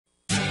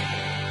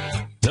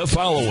The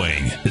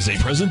following is a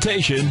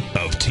presentation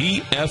of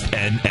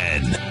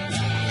TFNN.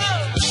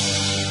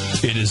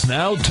 It is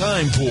now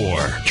time for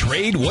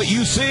Trade What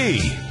You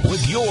See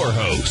with your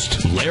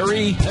host,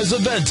 Larry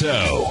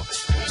Pesavento.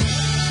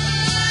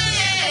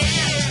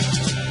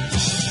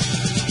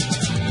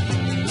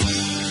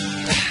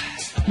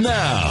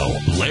 Now,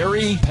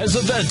 Larry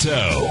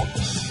Pesavento.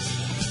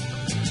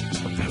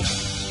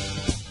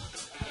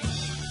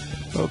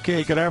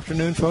 Okay, good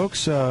afternoon,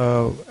 folks.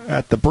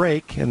 At the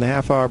break, in the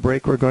half-hour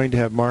break, we're going to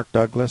have Mark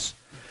Douglas.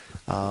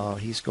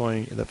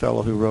 The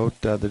fellow who wrote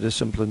The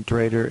Disciplined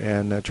Trader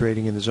and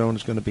Trading in the Zone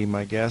is going to be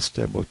my guest.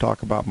 We'll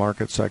talk about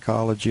market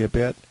psychology a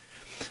bit.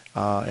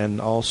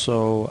 And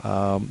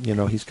also,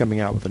 he's coming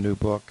out with a new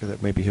book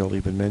that maybe he'll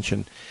even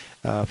mention.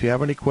 If you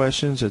have any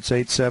questions, it's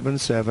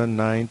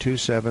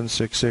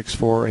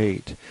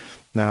 877-927-6648.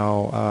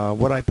 Now,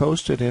 what I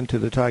posted into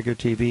the Tiger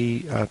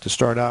TV to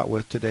start out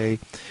with today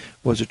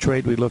was a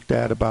trade we looked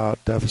at about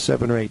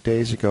 7 or 8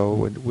 days ago,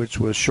 which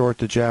was short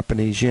the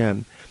Japanese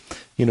yen,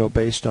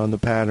 based on the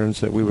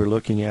patterns that we were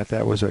looking at.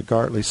 That was a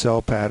Gartley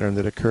sell pattern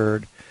that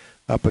occurred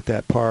up at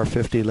that par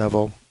 50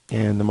 level,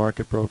 and the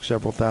market broke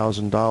several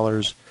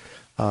 $1,000s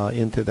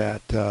into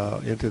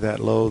that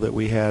low that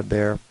we had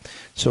there.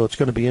 So it's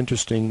going to be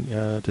interesting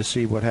to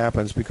see what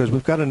happens, because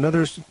we've got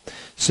another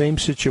same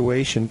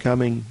situation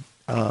coming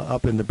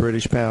up in the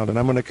British pound, and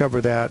I'm going to cover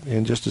that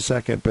in just a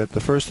second. But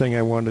the first thing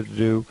I wanted to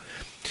do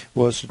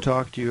was to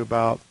talk to you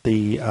about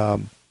the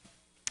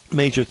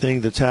major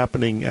thing that's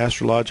happening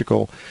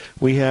astrological.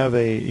 We have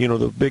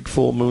the big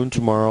full moon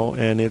tomorrow,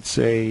 and it's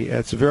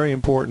a very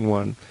important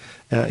one.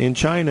 In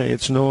China,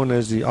 it's known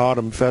as the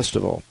Autumn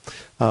Festival.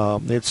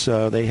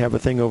 They have a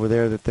thing over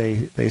there that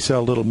they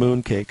sell little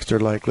moon cakes. They're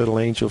like little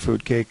angel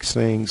food cakes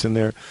things, and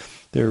they're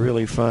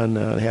really fun.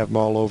 They have them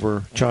all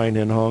over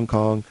China and Hong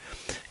Kong.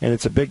 And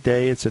it's a big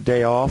day. It's a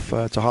day off.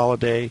 It's a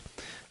holiday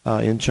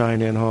in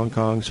China and Hong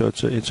Kong, so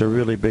it's a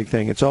really big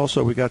thing. It's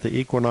also, we got the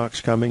equinox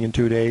coming in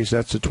 2 days.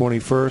 That's the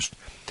 21st.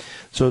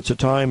 So it's a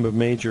time of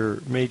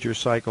major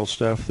cycle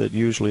stuff that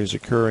usually is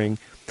occurring.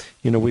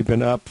 We've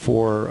been up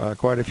for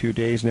quite a few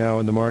days now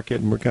in the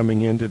market, and we're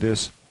coming into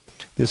this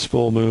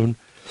full moon.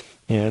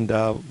 And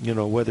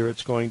whether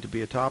it's going to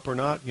be a top or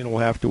not, we'll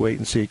have to wait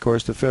and see. Of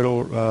course, the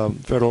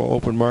Federal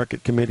Open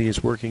Market Committee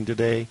is working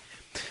today.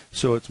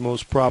 So it's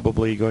most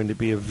probably going to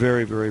be a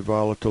very, very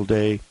volatile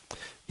day,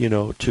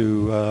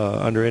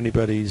 under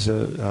anybody's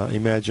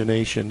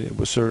imagination. It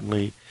will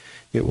certainly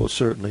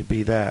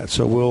be that.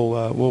 So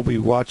we'll be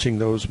watching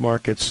those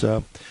markets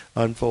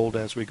unfold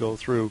as we go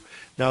through.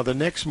 Now, the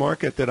next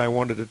market that I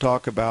wanted to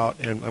talk about,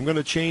 and I'm going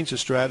to change the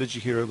strategy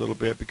here a little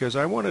bit, because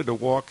I wanted to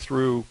walk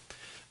through,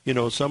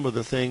 some of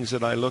the things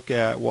that I look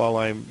at while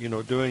I'm,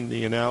 doing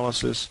the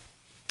analysis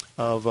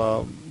of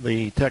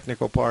the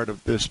technical part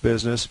of this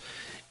business.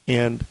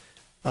 And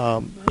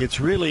it's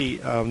really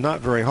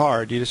not very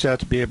hard. You just have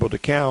to be able to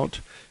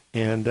count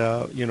and,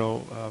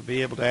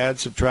 be able to add,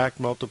 subtract,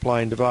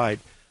 multiply, and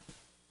divide.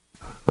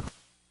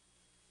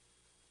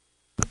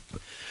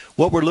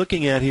 What we're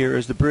looking at here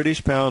is the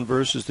British pound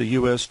versus the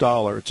U.S.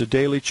 dollar. It's a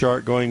daily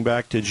chart going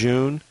back to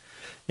June.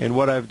 And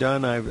what I've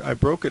done, I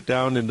broke it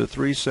down into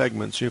 3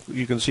 segments.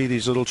 You can see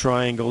these little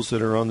triangles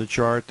that are on the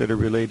chart that are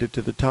related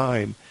to the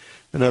time.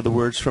 In other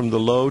words, from the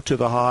low to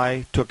the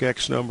high took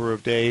X number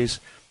of days.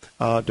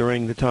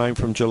 During the time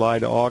from July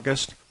to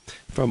August,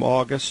 from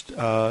August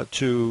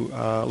to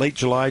late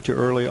July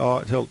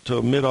to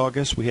till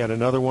mid-August, we had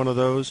another one of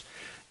those,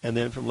 and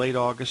then from late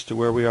August to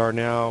where we are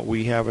now,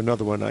 we have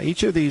another one. Now,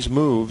 each of these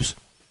moves,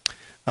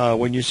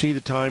 when you see the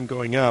time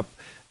going up,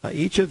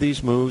 each of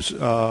these moves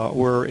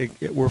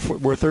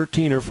were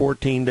 13 or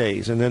 14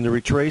 days, and then the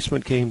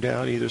retracement came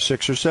down either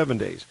 6 or 7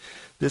 days.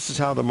 This is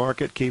how the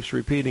market keeps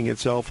repeating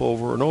itself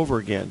over and over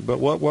again. But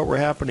what we're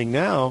happening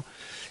now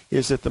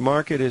is that the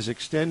market is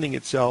extending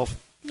itself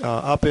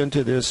up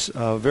into this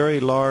very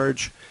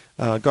large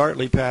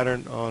Gartley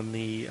pattern on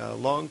the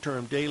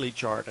long-term daily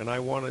chart, and I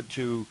wanted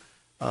to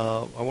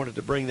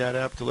bring that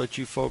up to let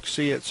you folks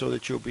see it so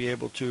that you'll be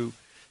able to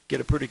get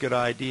a pretty good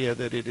idea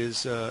that it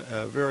is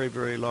a very,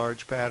 very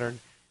large pattern,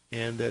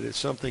 and that it's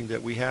something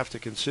that we have to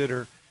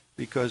consider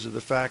because of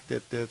the fact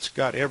that it's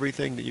got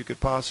everything that you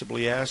could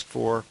possibly ask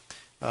for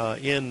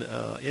in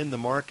the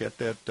market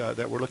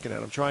that we're looking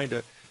at. I'm trying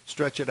to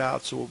stretch it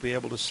out so we'll be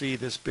able to see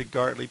this big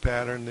Gartley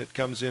pattern that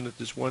comes in at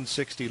this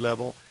 160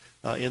 level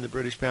in the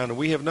British pound. And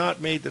we have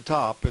not made the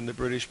top in the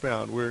British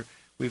pound.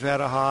 We've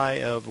had a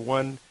high of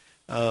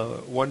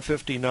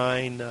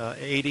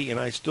 159.80, and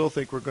I still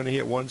think we're going to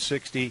hit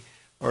 160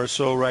 or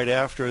so right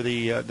after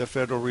the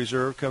Federal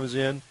Reserve comes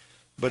in.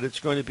 But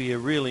it's going to be a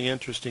really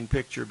interesting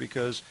picture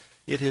because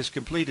it has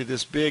completed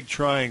this big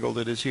triangle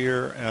that is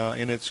here,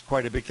 and it's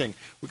quite a big thing.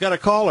 We've got a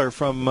caller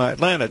from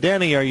Atlanta.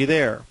 Danny, are you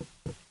there?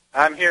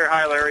 I'm here.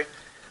 Hi, Larry.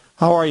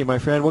 How are you, my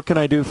friend? What can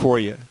I do for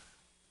you?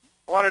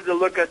 I wanted to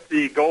look at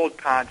the gold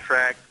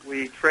contract.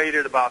 We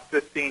traded about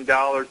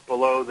 $15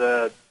 below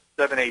the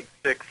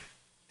 786,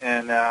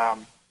 and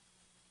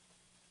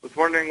was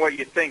wondering what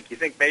you think. You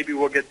think maybe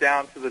we'll get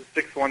down to the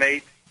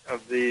 618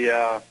 of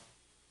the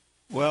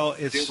Well,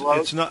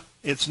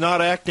 it's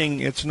not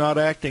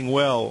acting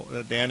well,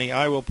 Danny.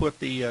 I will put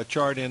the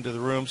chart into the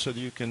room so that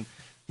you can,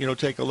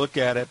 take a look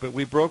at it. But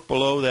we broke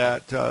below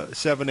that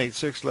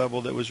 786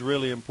 level that was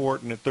really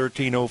important at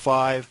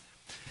 1305,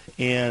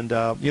 and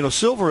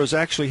silver has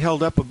actually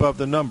held up above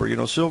the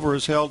number. Silver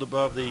is held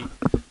above the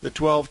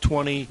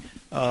 1220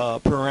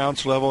 per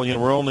ounce level.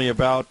 We're only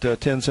about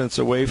 10 cents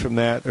away from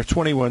that, or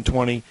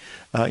 21.20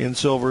 in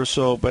silver.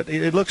 So, but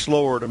it looks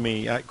lower to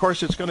me. Of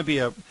course, it's going to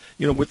be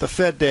with the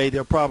Fed day,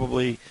 they'll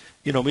probably,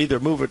 either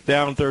move it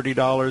down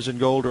 $30 in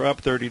gold or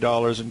up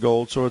 $30 in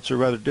gold. So it's a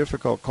rather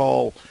difficult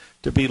call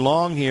to be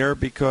long here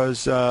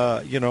because,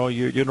 you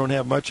don't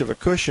have much of a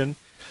cushion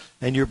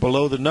and you're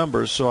below the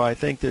numbers. So I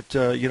think that,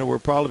 we're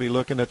probably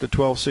looking at the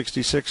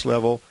 1266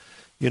 level,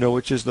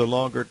 which is the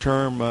longer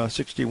term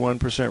 61%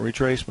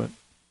 retracement.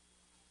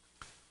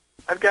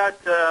 I've got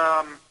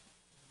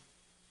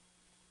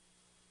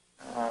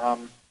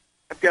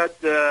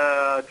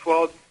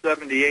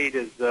 1278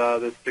 is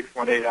the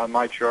 618 on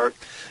my chart.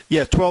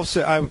 Yeah, 12.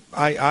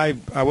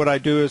 What I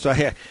do is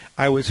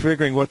I was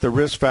figuring what the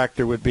risk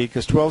factor would be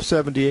because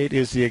 1278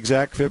 is the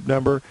exact fib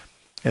number,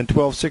 and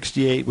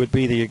 1268 would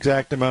be the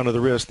exact amount of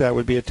the risk. That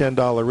would be a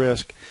 $10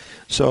 risk.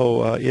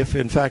 So if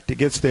in fact it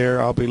gets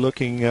there, I'll be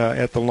looking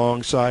at the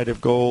long side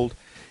of gold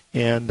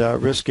and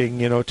risking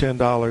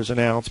 $10 an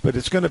ounce. But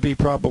it's going to be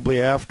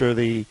probably after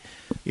the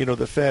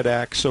the Fed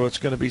acts, so it's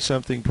going to be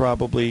something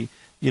probably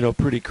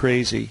pretty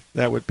crazy.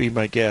 That would be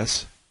my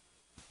guess.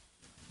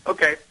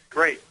 Okay,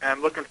 great.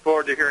 I'm looking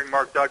forward to hearing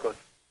Mark Douglas.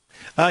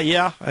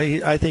 Yeah,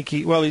 I think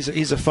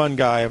he's a fun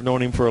guy. I've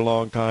known him for a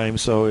long time,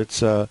 so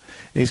it's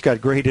he's got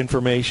great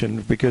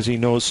information because he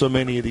knows so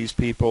many of these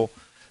people.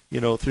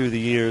 Through the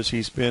years,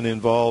 he's been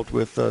involved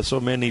with so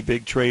many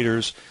big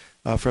traders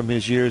from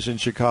his years in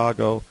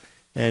Chicago,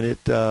 and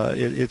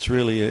it's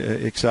really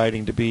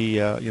exciting to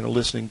be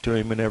listening to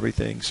him and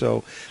everything.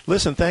 So,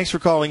 listen, thanks for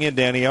calling in,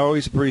 Danny. I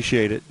always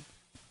appreciate it.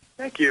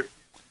 Thank you.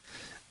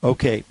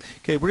 Okay,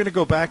 we're going to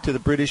go back to the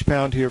British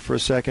pound here for a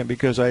second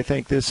because I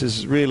think this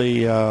is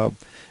really an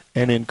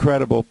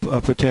incredible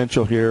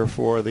potential here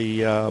for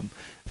the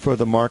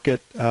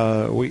market.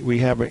 We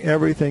have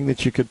everything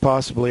that you could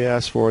possibly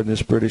ask for in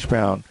this British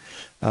pound.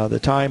 The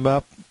time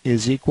up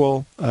is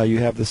equal. You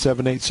have the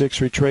 786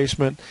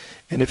 retracement,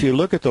 and if you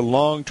look at the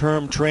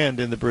long-term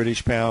trend in the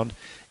British pound,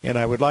 and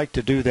I would like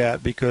to do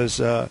that because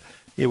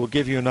it will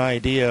give you an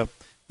idea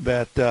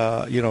that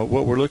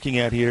what we're looking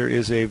at here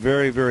is a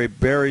very, very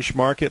bearish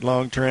market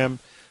long-term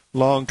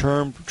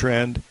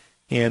trend,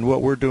 and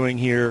what we're doing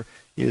here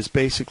is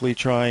basically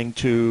trying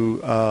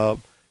to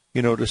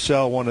to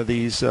sell one of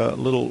these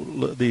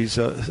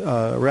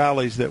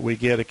rallies that we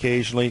get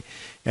occasionally,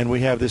 and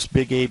we have this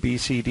big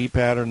ABCD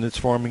pattern that's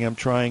forming. I'm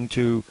trying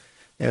to,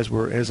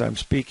 as I'm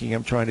speaking,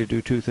 I'm trying to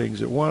do two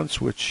things at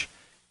once, which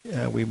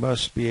we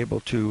must be able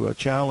to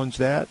challenge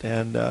that,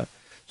 and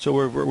so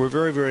we're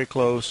very, very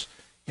close.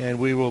 And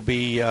we will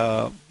be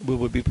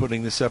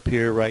putting this up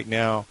here right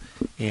now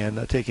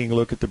and taking a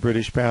look at the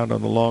British pound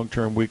on the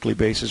long-term weekly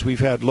basis. We've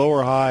had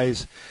lower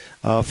highs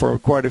for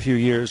quite a few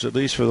years, at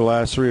least for the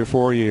last 3 or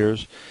 4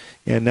 years,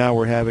 and now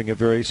we're having a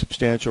very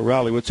substantial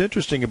rally. What's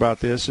interesting about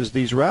this is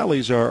these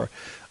rallies are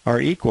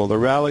equal. The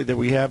rally that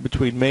we have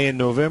between May and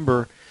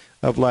November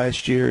of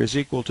last year is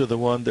equal to the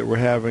one that we're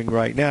having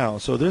right now.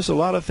 So there's a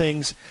lot of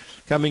things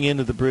coming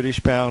into the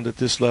British pound at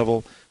this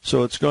level.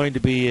 So it's going to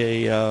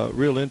be a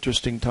real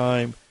interesting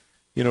time,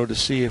 to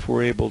see if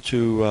we're able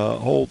to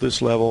hold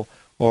this level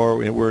or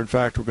we're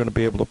going to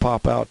be able to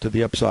pop out to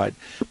the upside.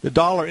 The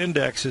dollar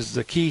index is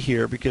the key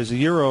here because the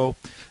euro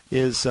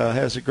has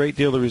a great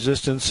deal of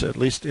resistance, at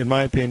least in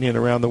my opinion,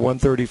 around the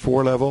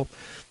 134 level,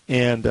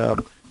 and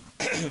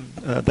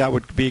that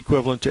would be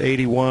equivalent to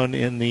 81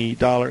 in the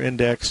dollar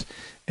index,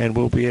 and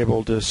we'll be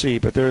able to see.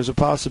 But there is a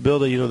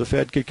possibility, the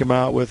Fed could come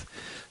out with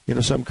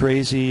some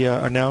crazy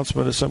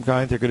announcement of some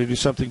kind. They're going to do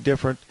something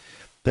different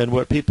than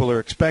what people are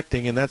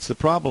expecting, and that's the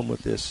problem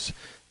with this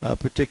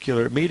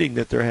particular meeting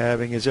that they're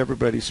having is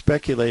everybody's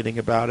speculating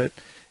about it.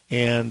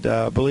 And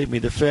believe me,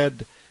 the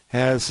Fed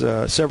has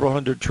several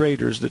hundred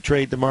traders that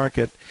trade the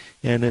market,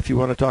 and if you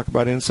want to talk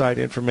about inside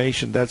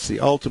information, that's the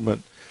ultimate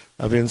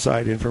of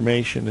inside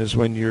information is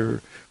when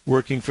you're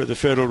working for the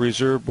Federal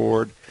Reserve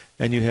Board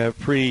and you have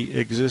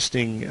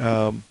pre-existing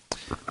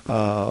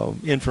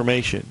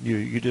information.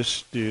 You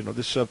just, this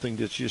is something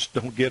that you just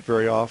don't get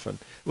very often.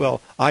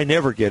 Well, I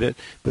never get it,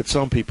 but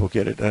some people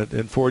get it.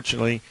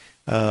 Unfortunately,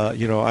 I'm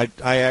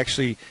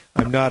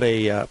not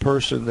a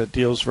person that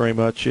deals very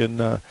much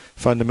in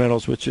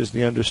fundamentals, which is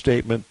the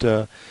understatement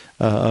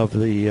of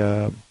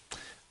the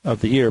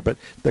year. But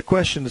the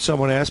question that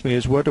someone asked me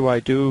is, what do I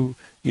do,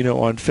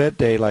 on Fed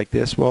Day like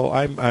this? Well,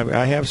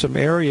 I have some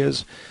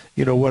areas,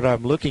 what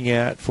I'm looking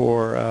at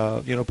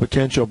for,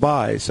 potential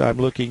buys. I'm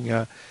looking,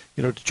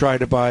 to try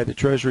to buy the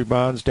Treasury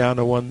bonds down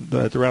to around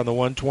the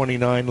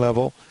 129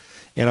 level,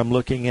 and I'm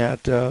looking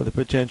at the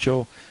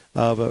potential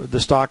of the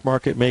stock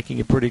market making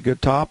a pretty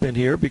good top in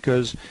here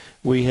because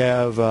we've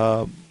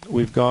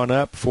gone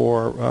up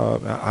for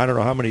I don't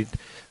know how many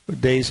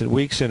days and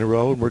weeks in a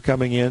row, and we're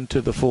coming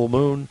into the full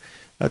moon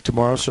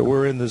tomorrow. So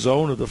we're in the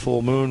zone of the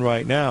full moon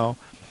right now,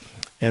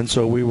 and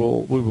so we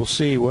will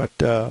see what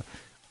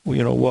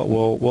what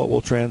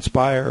will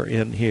transpire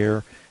in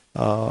here.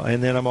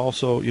 And then I'm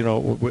also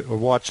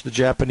watch the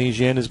Japanese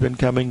yen has been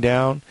coming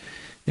down,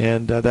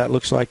 and that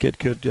looks like it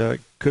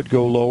could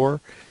go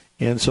lower.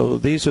 And so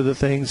these are the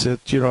things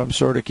that I'm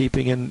sort of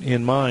keeping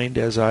in mind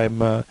as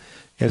I'm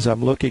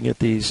looking at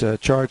these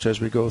charts as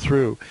we go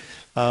through.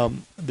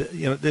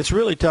 It's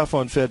really tough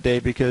on Fed Day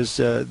because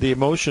the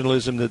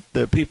emotionalism that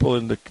the people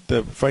in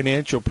the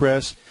financial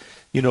press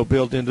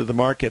build into the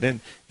market,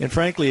 and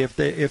frankly, if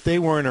they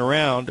weren't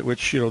around,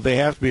 which they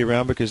have to be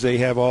around because they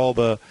have all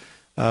the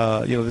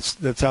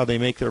that's how they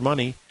make their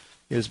money,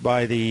 is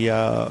by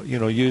the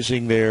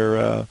using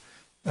their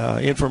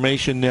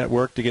information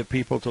network to get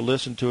people to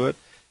listen to it.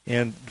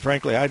 And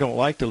frankly, I don't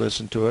like to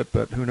listen to it,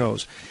 but who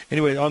knows?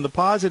 Anyway, on the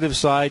positive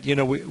side,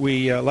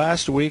 we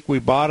last week we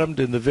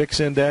bottomed in the VIX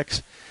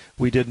index.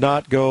 We did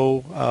not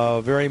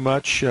go very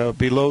much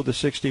below the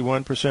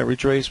 61%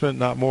 retracement,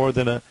 not more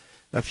than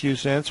a few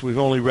cents. We've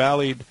only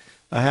rallied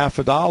a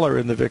 $0.50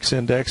 in the VIX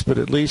index, but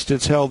at least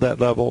it's held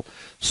that level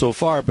so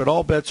far. But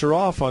all bets are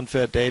off on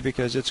Fed Day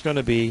because it's going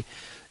to be,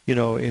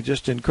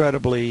 just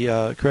incredibly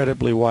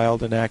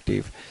wild and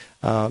active.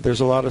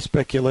 There's a lot of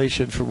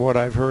speculation from what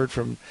I've heard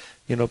from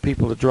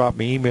people that drop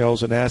me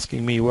emails and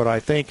asking me what I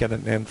think,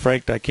 and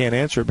frankly, I can't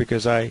answer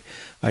because I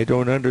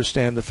don't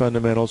understand the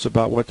fundamentals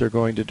about what they're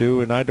going to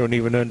do, and I don't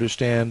even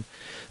understand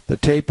the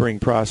tapering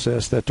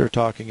process that they're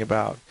talking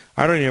about.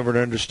 I don't even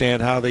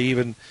understand how they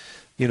even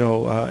do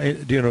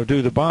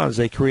the bonds.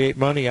 They create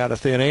money out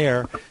of thin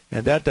air,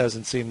 and that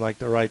doesn't seem like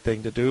the right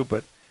thing to do.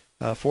 But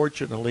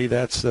fortunately,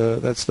 that's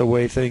the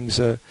way things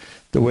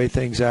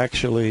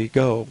actually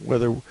go.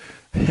 Whether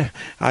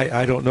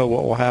I don't know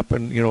what will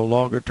happen,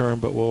 longer term,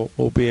 but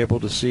we'll be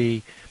able to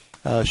see.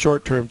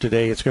 Short term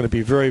today, it's going to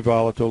be very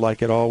volatile,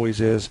 like it always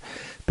is,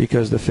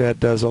 because the Fed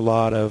does a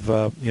lot of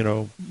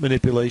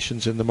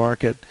manipulations in the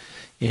market.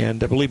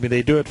 And believe me,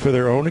 they do it for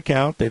their own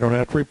account. They don't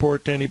have to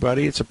report to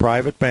anybody. It's a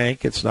private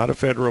bank. It's not a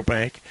federal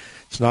bank.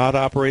 It's not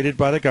operated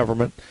by the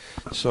government.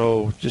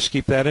 So just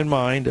keep that in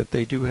mind, that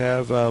they do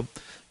have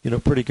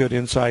pretty good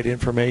inside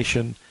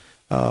information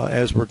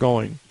as we're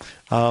going.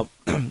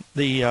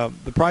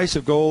 The price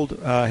of gold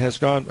has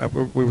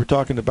gone. We were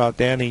talking about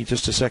Danny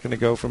just a second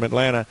ago from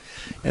Atlanta,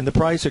 and the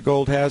price of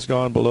gold has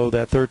gone below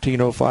that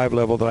 1305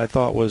 level that I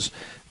thought was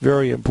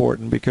very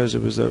important because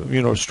it was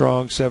a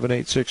strong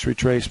 786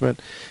 retracement.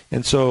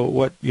 And so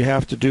what you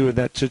have to do in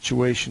that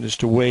situation is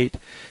to wait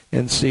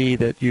and see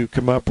that you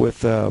come up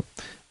with a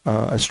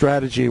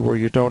strategy where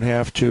you don't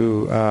have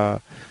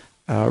to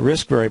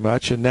risk very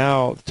much. And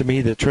now, to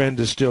me, the trend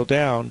is still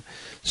down.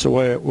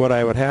 So what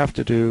I would have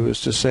to do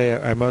is to say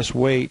I must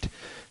wait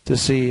to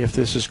see if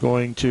this is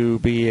going to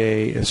be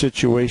a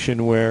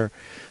situation where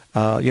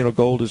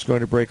gold is going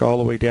to break all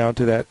the way down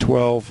to that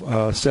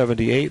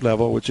 1278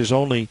 level, which is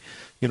only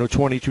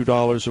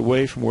 $22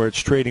 away from where it's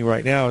trading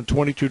right now, and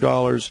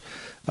 $22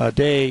 a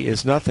day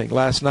is nothing.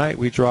 Last night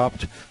we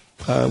dropped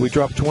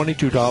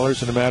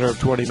 $22 in a matter of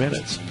 20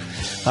 minutes.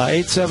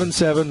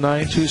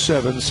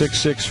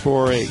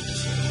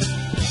 877-927-6648.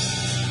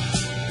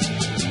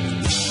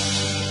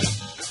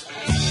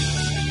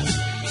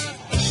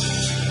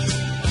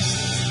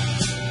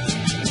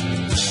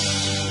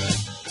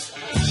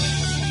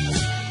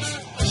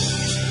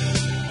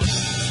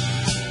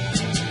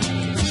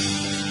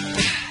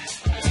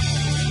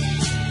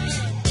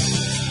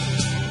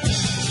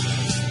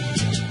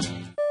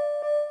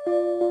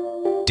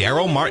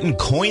 Daryl Martin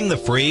coined the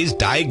phrase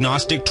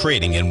diagnostic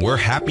trading, and we're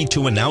happy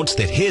to announce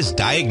that his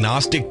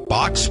diagnostic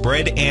box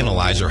spread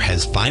analyzer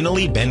has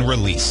finally been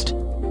released.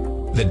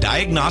 The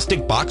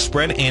Diagnostic Box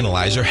Spread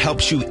Analyzer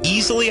helps you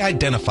easily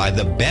identify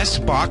the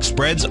best box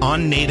spreads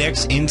on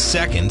Nadex in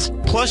seconds,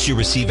 plus you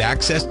receive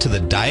access to the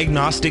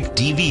diagnostic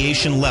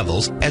deviation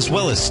levels, as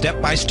well as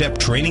step-by-step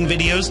training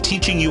videos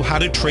teaching you how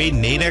to trade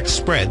Nadex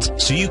spreads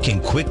so you can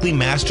quickly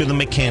master the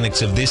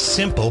mechanics of this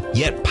simple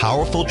yet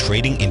powerful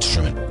trading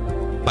instrument.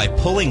 By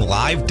pulling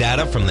live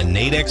data from the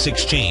Nadex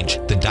exchange,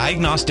 the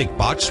Diagnostic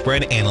Box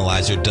Spread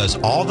Analyzer does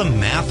all the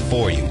math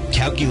for you,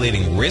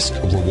 calculating risk,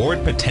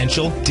 reward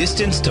potential,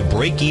 distance to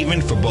break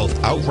even for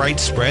both outright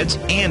spreads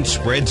and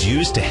spreads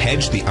used to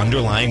hedge the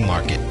underlying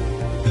market.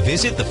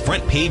 Visit the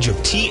front page of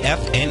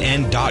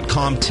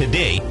TFNN.com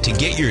today to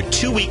get your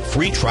 2-week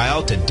free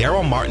trial to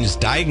Daryl Martin's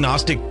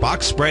Diagnostic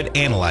Box Spread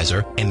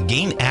Analyzer and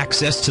gain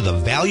access to the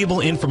valuable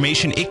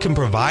information it can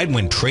provide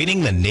when trading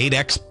the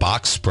Nadex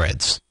box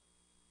spreads.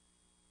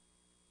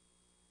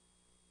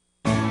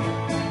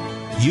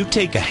 You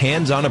take a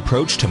hands-on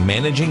approach to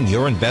managing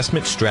your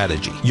investment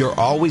strategy. You're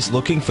always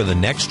looking for the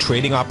next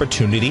trading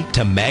opportunity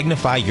to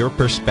magnify your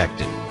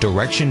perspective.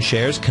 Direction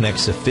Shares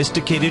connects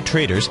sophisticated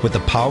traders with a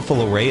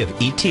powerful array of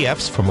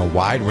ETFs from a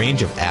wide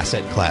range of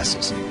asset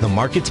classes. The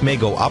markets may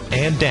go up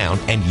and down,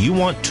 and you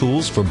want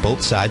tools for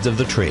both sides of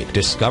the trade.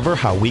 Discover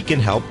how we can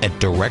help at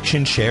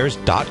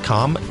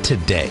DirectionShares.com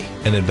today.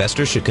 An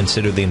investor should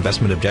consider the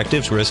investment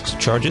objectives, risks,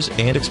 charges,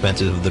 and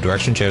expenses of the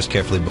Direction Shares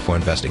carefully before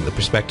investing. The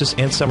prospectus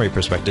and summary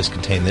prospectus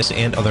contain this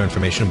and other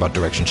information about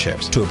Direction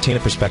Shares. To obtain a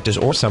prospectus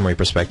or summary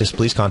prospectus,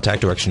 please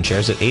contact Direction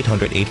Shares at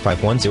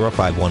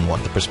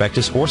 800-851-0511. The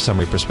prospectus or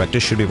summary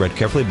prospectus should be read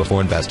carefully before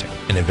investing.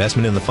 An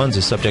investment in the funds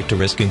is subject to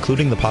risk,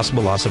 including the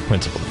possible loss of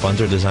principal. The funds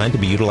are designed to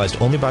be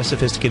utilized only by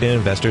sophisticated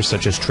investors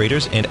such as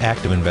traders and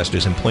active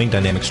investors employing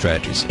dynamic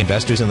strategies.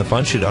 Investors in the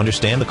fund should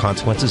understand the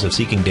consequences of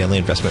seeking daily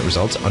investment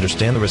results,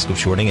 understand the risk of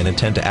shorting, and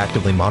intend to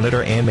actively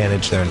monitor and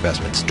manage their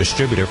investments.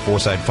 Distributor,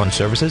 Foresight Fund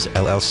Services,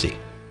 LLC.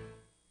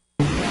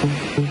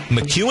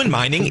 McEwen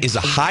Mining is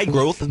a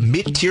high-growth,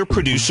 mid-tier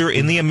producer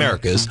in the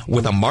Americas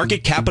with a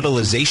market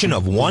capitalization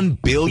of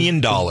 $1 billion.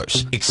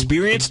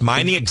 Experienced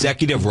mining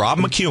executive Rob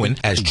McEwen,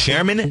 as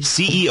chairman,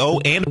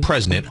 CEO, and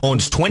president,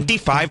 owns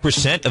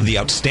 25% of the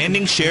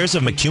outstanding shares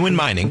of McEwen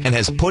Mining and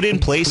has put in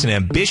place an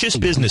ambitious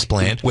business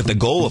plan with the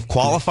goal of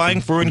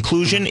qualifying for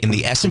inclusion in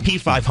the S&P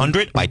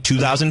 500 by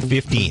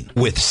 2015.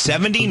 With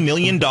 $70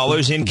 million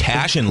in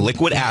cash and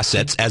liquid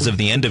assets as of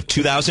the end of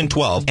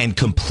 2012 and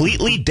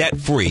completely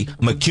debt-free,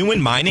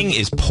 McEwen Mining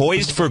is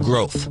poised for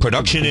growth.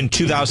 Production in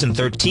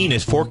 2013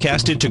 is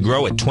forecasted to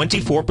grow at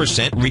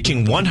 24%,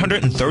 reaching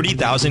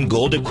 130,000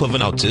 gold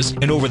equivalent ounces,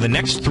 and over the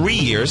next 3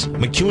 years,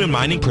 McEwen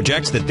Mining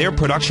projects that their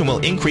production will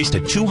increase to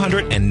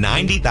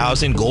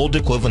 290,000 gold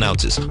equivalent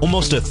ounces,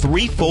 almost a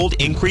threefold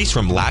increase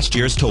from last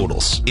year's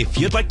totals. If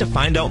you'd like to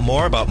find out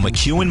more about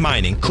McEwen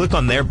Mining, click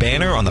on their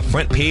banner on the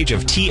front page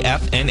of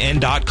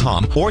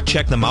TFNN.com or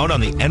check them out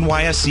on the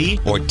NYSE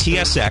or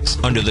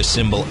TSX under the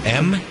symbol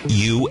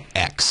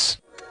MUX.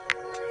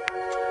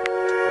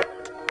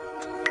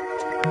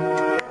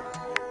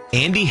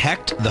 Andy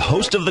Hecht, the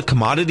host of the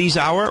Commodities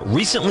Hour,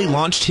 recently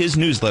launched his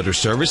newsletter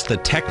service, the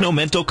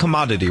Technomental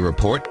Commodity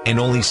Report, and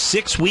only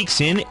 6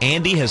 weeks in,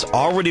 Andy has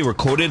already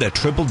recorded a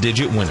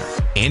triple-digit winner.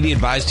 Andy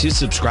advised his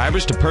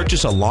subscribers to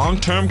purchase a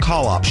long-term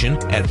call option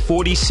at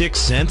 46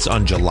 cents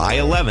on July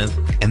 11th,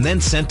 and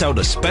then sent out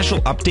a special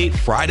update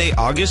Friday,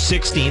 August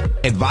 16th,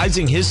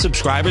 advising his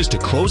subscribers to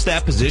close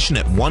that position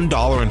at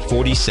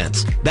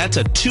 $1.40. That's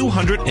a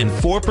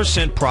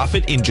 204%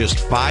 profit in just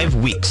 5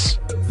 weeks.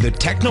 The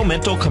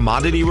Technomental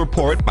Commodity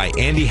Report by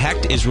Andy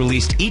Hecht is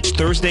released each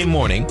Thursday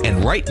morning,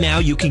 and right now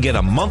you can get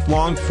a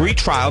month-long free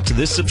trial to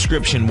this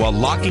subscription while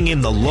locking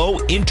in the low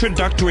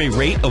introductory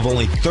rate of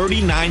only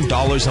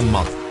 $39 a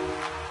month.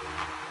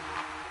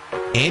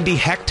 Andy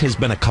Hecht has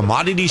been a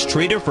commodities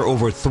trader for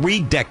over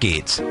 3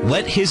 decades.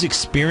 Let his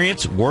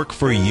experience work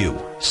for you.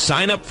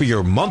 Sign up for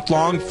your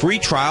month-long free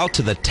trial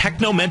to the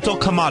Technomental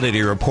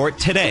Commodity Report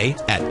today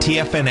at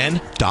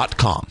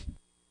TFNN.com.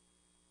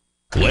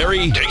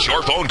 Larry takes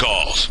your phone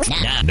calls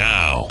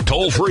now.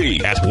 Toll free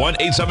at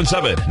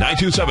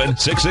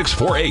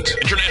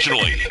 1-877-927-6648.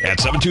 Internationally at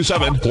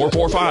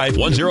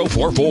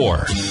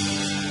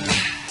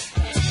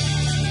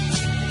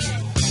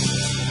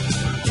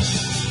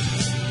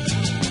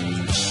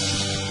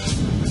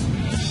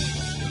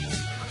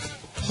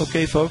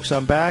Okay, folks,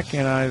 I'm back,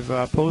 and I've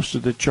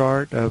posted the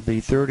chart of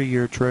the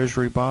 30-year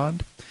Treasury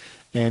bond.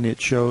 And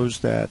it shows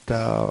that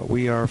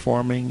we are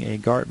forming a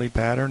Gartley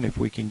pattern if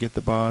we can get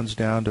the bonds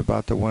down to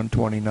about the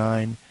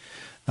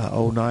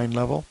 129.09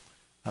 level,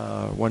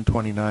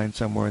 129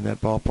 somewhere in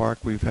that ballpark.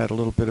 We've had a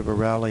little bit of a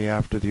rally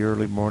after the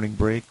early morning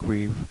break.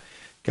 We've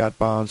got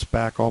bonds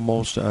back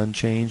almost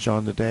unchanged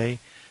on the day.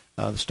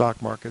 The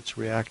stock market's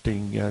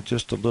reacting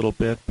just a little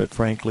bit, but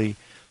frankly,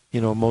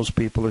 most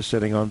people are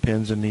sitting on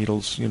pins and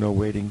needles,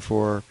 waiting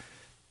for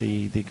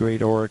the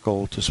great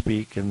oracle to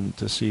speak and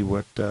to see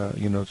what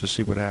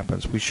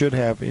happens. We should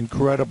have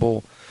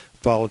incredible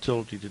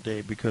volatility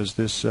today because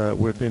this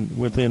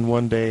within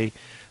 1 day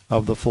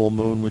of the full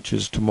moon, which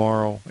is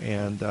tomorrow,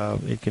 and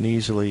it can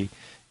easily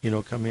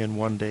come in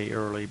 1 day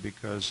early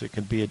because it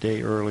can be a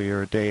day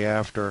earlier, a day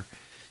after,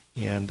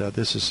 and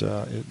this is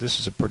a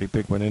pretty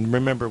big one. And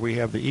remember, we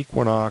have the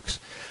equinox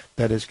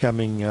that is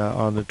coming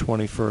on the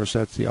 21st.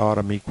 That's the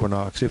autumn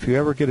equinox. If you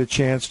ever get a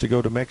chance to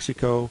go to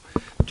Mexico,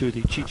 to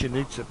the Chichen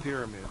Itza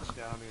pyramids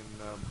down in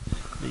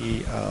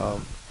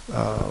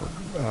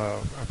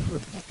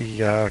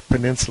the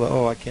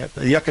peninsula,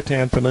 the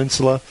Yucatan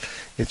Peninsula,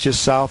 it's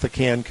just south of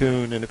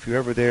Cancun, and if you're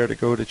ever there to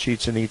go to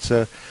Chichen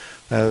Itza,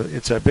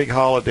 it's a big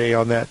holiday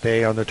on that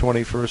day, on the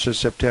 21st of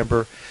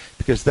September,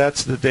 because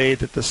that's the day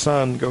that the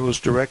sun goes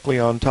directly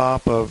on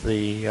top of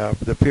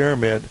the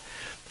pyramid.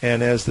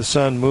 And as the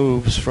sun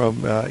moves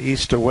from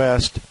east to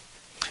west,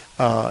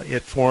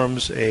 it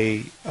forms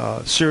a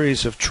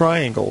series of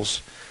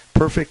triangles,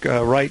 perfect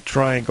right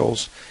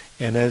triangles.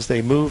 And as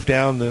they move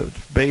down the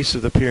base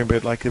of the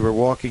pyramid, like they were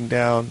walking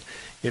down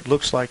It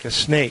looks like a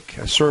snake,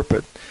 a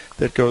serpent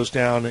that goes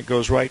down. It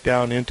goes right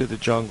down into the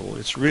jungle.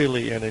 It's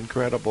really an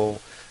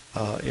incredible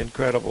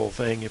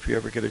thing if you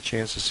ever get a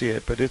chance to see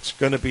it. But it's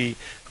going to be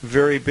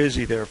very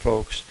busy there,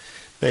 folks.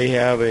 They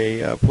have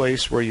a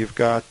place where you've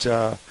got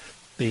about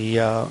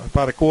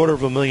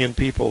 250,000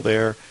 people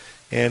there,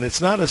 and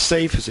it's not as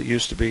safe as it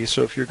used to be.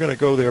 So if you're going to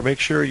go there, make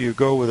sure you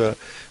go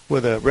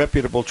with a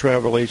reputable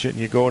travel agent,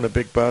 and you go in a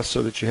big bus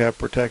so that you have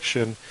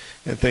protection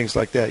and things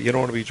like that. You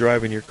don't want to be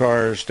driving your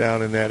cars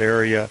down in that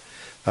area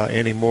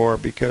anymore,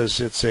 because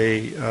it's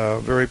a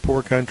very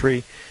poor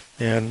country,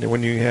 and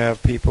when you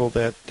have people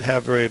that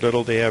have very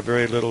little, they have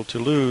very little to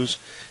lose,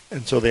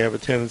 and so they have a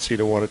tendency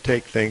to want to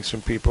take things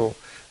from people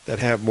that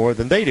have more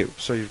than they do.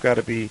 So you've got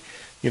to be,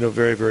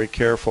 very, very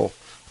careful,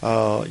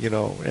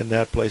 in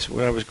that place.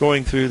 When I was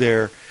going through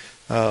there,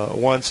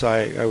 once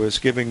I was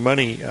giving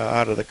money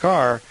out of the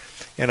car,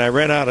 and I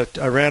ran out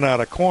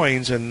of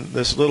coins, and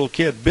this little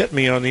kid bit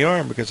me on the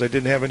arm because I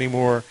didn't have any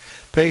more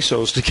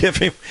pesos to give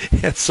him,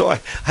 and so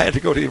I had to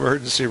go to the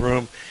emergency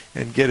room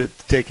and get it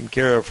taken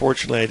care of.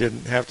 Fortunately, I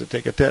didn't have to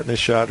take a tetanus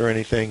shot or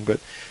anything,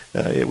 but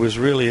it was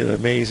really an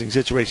amazing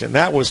situation.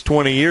 That was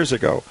 20 years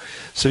ago,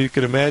 so you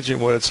can imagine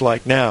what it's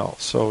like now.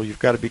 So you've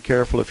got to be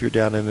careful if you're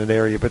down in an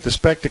area. But the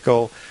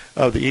spectacle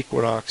of the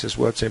equinox is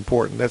what's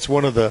important. That's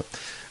one of the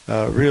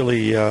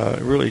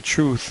really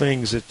true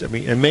things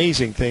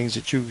amazing things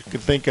that you can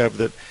think of,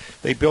 that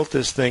they built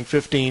this thing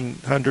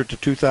 1,500 to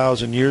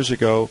 2,000 years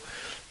ago,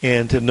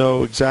 and to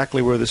know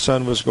exactly where the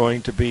sun was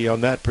going to be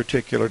on that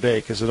particular day,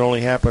 because it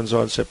only happens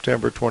on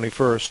September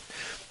 21st.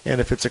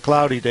 And if it's a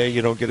cloudy day,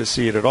 you don't get to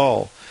see it at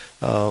all.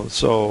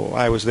 So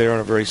I was there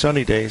on a very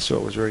sunny day, so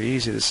it was very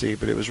easy to see,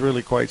 but it was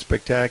really quite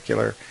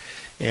spectacular,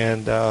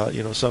 and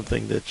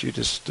something that you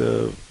just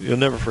you'll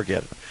never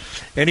forget.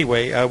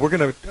 Anyway,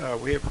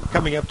 we're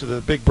coming up to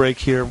the big break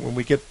here. When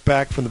we get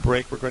back from the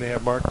break, we're going to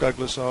have Mark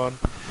Douglas on.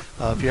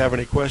 If you have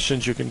any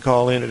questions, you can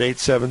call in at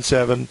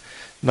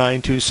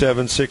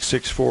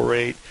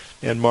 877-927-6648,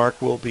 and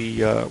Mark will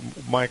be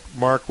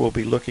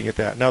looking at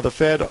that. Now, the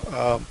Fed,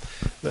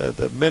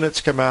 the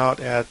minutes come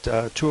out at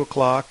 2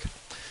 o'clock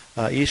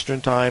Eastern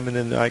time, and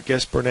then I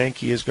guess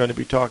Bernanke is going to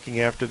be talking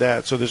after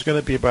that. So there's going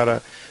to be about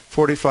a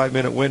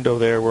 45-minute window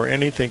there where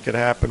anything could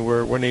happen,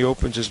 where when he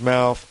opens his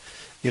mouth,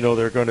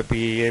 they're going to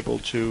be able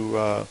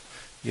to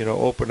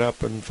open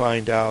up and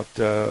find out,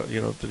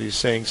 that he's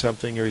saying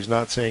something or he's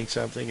not saying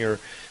something, or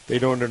they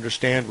don't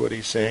understand what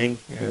he's saying.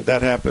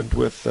 That happened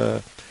with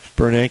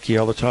Bernanke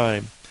all the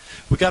time.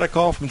 We got a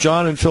call from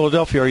John in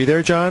Philadelphia. Are you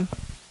there, John?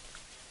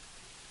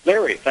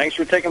 Larry, thanks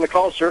for taking the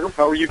call, sir.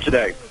 How are you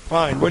today?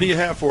 Fine. What do you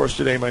have for us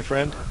today, my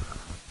friend?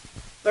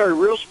 Larry,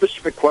 real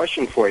specific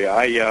question for you.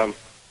 I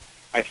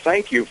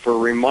thank you for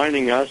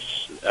reminding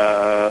us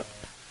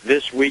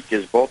this week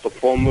is both the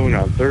full moon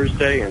on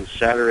Thursday and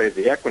Saturday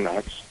the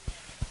equinox.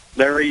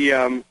 Larry,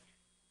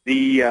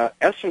 the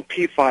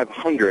S&P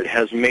 500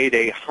 has made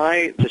a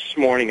high this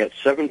morning at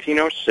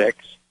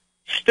 1706,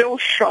 still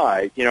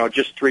shy,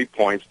 just 3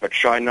 points, but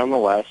shy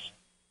nonetheless,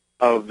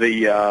 of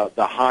the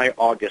high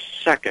August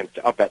 2nd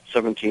up at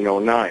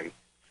 1709.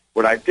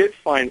 What I did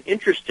find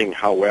interesting,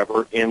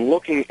 however, in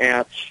looking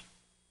at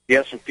the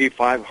S&P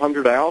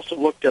 500, I also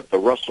looked at the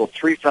Russell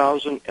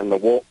 3000 and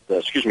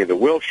the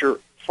Wilshire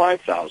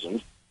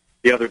 5000,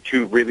 the other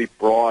two really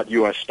broad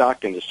U.S.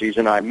 stock indices,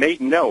 and I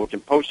made note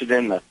and posted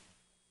in the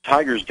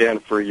Tiger's Den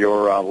for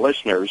your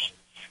listeners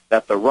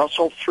that the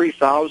Russell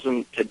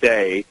 3000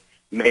 today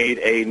made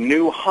a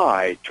new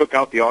high, took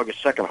out the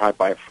August 2nd high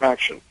by a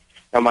fraction.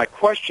 Now, my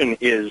question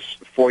is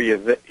for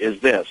you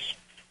is this.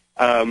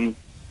 On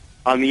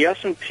the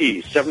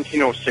S&P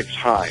 1706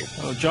 high.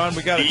 Oh, John,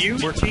 we're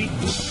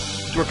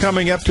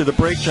coming up to the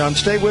break, John.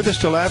 Stay with us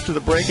till after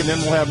the break, and then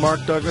we'll have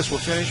Mark Douglas. We'll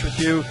finish with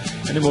you,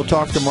 and then we'll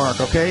talk to Mark,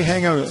 okay?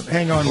 Hang on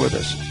with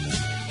us.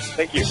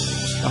 Thank you.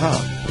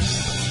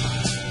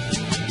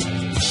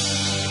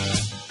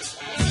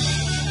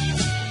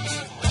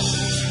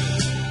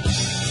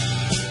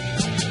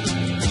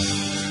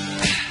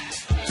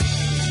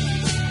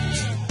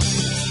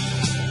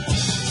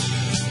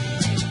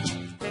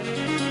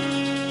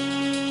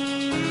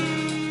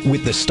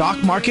 With the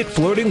stock market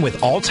flirting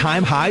with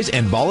all-time highs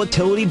and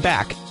volatility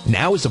back,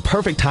 now is the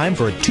perfect time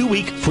for a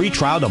 2-week free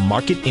trial to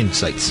Market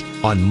Insights.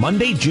 On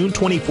Monday, June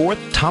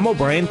 24th, Tom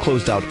O'Brien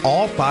closed out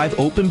all 5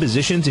 open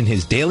positions in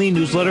his daily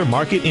newsletter,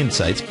 Market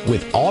Insights,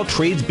 with all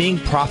trades being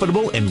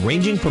profitable and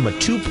ranging from a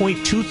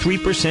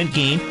 2.23%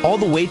 gain all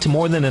the way to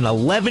more than an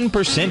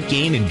 11%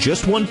 gain in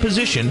just one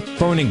position,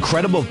 for an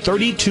incredible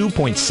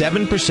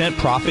 32.7%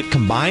 profit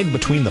combined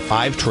between the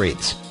 5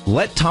 trades.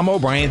 Let Tom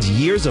O'Brien's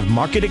years of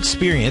market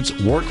experience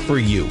work for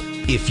you.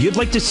 If you'd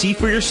like to see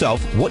for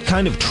yourself what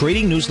kind of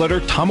trading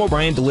newsletter Tom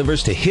O'Brien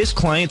delivers to his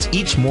clients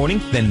each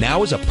morning, then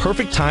now is a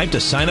perfect time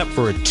to sign up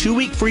for a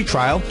 2-week free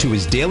trial to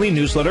his daily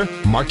newsletter,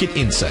 Market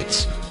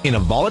Insights. In a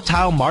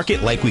volatile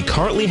market like we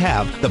currently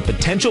have, the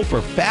potential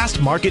for fast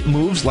market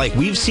moves like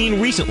we've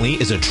seen recently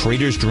is a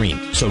trader's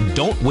dream. So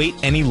don't wait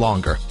any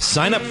longer.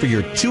 Sign up for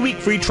your 2-week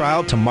free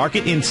trial to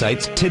Market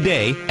Insights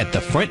today at the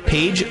front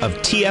page of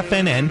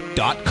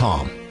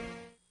TFNN.com.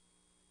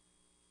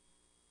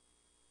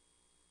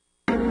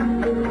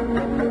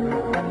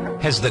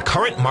 Has the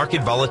current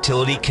market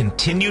volatility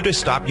continued to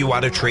stop you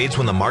out of trades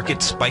when the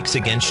market spikes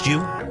against you?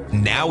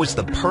 Now is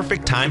the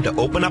perfect time to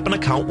open up an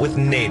account with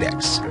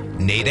Nadex.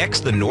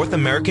 Nadex, the North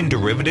American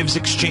Derivatives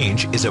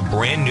Exchange, is a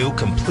brand new,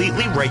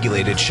 completely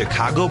regulated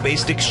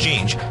Chicago-based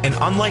exchange, and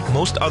unlike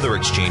most other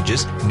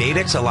exchanges,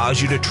 Nadex allows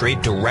you to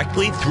trade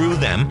directly through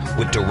them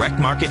with direct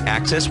market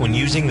access when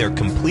using their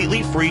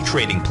completely free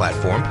trading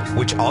platform,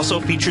 which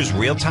also features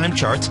real-time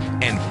charts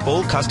and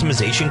full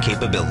customization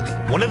capability.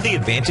 One of the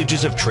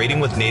advantages of trading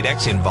with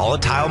Nadex in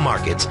volatile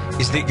markets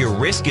is that your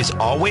risk is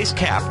always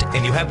capped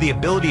and you have the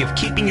ability of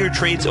keeping your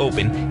trades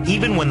open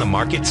even when the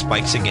market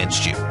spikes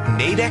against you.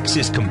 Nadex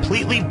is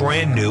completely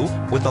brand new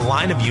with a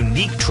line of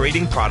unique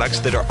trading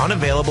products that are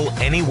unavailable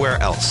anywhere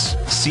else.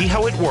 See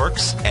how it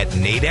works at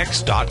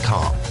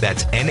nadex.com.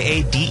 That's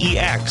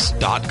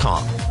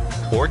NADEX.com.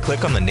 Or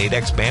click on the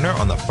Nadex banner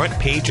on the front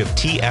page of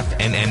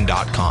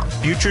TFNN.com.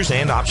 Futures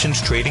and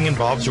options trading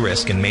involves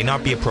risk and may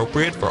not be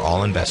appropriate for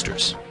all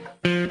investors.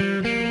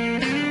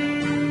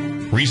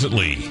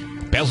 Recently,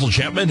 Basil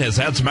Chapman has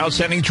had some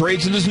outstanding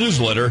trades in his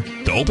newsletter,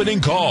 The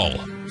Opening Call.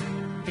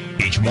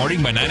 Each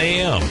morning by 9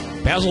 a.m.,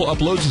 Basil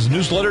uploads his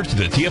newsletter to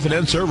the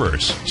TFNN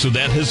servers so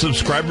that his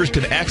subscribers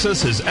can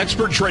access his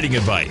expert trading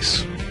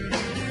advice.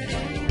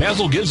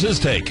 Basil gives his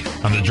take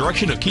on the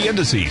direction of key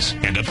indices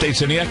and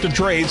updates any active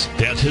trades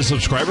that his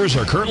subscribers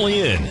are currently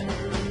in.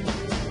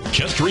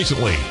 Just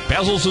recently,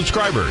 Basil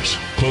subscribers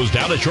closed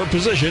out a short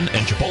position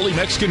in Chipotle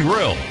Mexican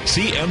Grill,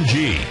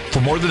 CMG,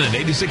 for more than an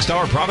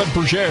 $86 profit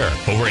per share,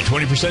 over a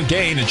 20%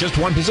 gain in just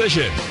one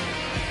position.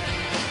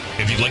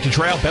 If you'd like to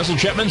try out Basil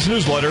Chapman's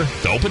newsletter,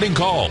 The Opening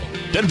Call,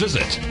 then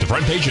visit the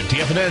front page of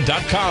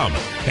TFNN.com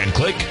and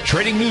click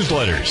Trading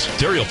Newsletters.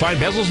 There you'll find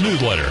Basil's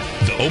newsletter,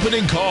 The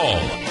Opening Call,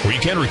 where you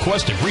can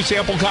request a free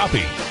sample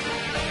copy.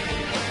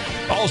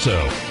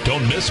 Also,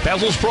 don't miss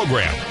Basil's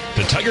program,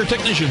 The Tiger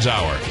Technicians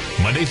Hour,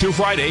 Monday through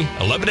Friday,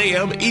 11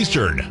 a.m.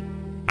 Eastern,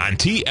 on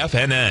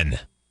TFNN.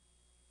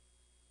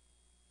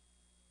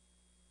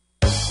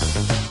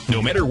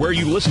 No matter where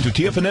you listen to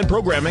TFNN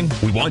programming,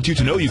 we want you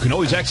to know you can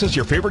always access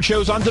your favorite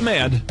shows on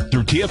demand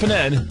through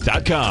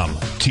TFNN.com.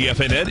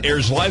 TFNN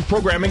airs live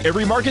programming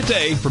every market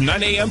day from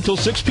 9 a.m. till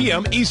 6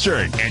 p.m.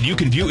 Eastern, and you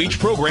can view each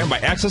program by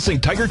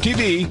accessing Tiger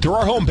TV through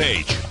our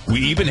homepage.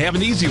 We even have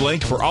an easy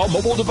link for all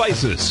mobile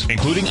devices,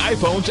 including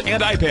iPhones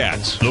and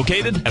iPads,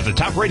 located at the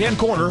top right-hand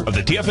corner of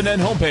the TFNN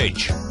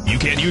homepage. You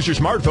can use your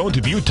smartphone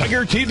to view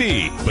Tiger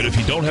TV, but if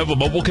you don't have a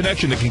mobile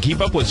connection that can keep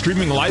up with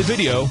streaming live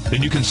video,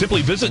 then you can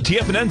simply visit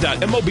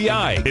TFNN.mobi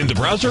in the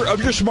browser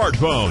of your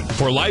smartphone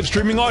for live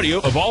streaming audio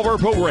of all of our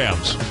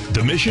programs.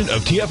 The mission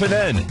of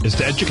TFNN is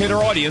to educate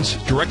our audience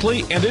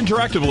directly and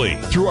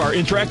interactively through our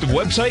interactive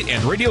website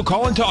and radio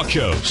call and talk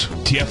shows.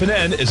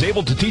 TFNN is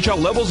able to teach all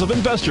levels of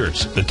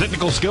investors the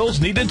technical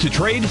skills needed to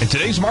trade in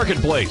today's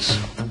marketplace.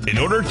 In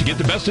order to get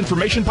the best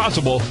information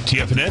possible,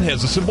 TFNN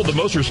has assembled the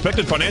most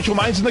respected financial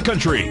minds in the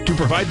country to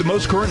provide the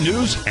most current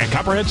news and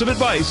comprehensive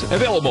advice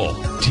available.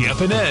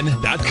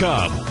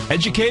 TFNN.com.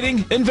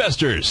 Educating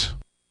investors.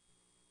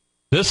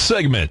 This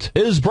segment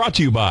is brought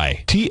to you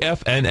by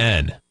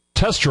TFNN.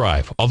 Test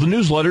drive all the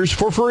newsletters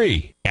for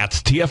free at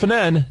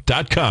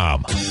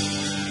TFNN.com.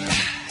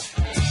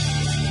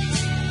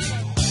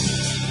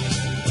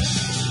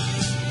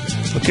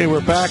 Okay,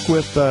 we're back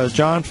with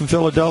John from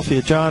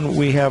Philadelphia. John,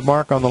 we have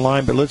Mark on the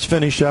line, but let's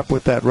finish up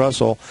with that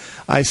Russell.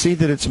 I see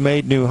that it's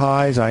made new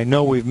highs. I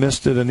know we've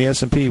missed it in the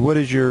S&P. What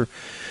is your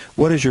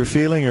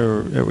feeling,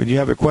 or do you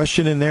have a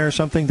question in there or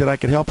something that I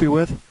could help you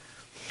with?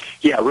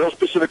 Yeah, real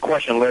specific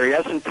question, Larry.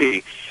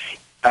 S&P,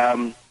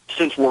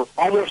 since we're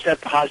almost at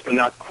the highs but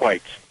not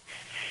quite,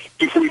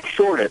 if we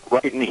short it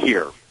right in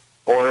here,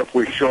 or if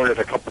we short it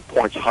a couple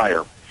points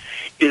higher,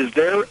 is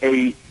there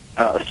a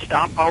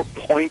stop-out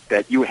point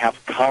that you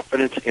have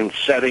confidence in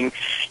setting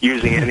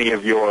using any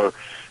of your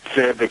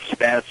fib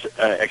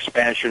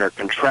expansion or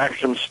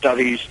contraction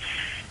studies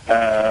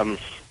that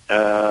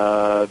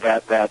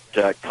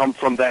come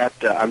from that?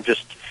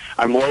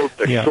 I'm loath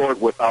to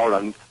short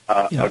without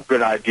a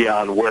good idea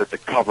on where to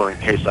cover in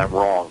case I'm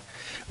wrong.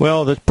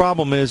 Well, the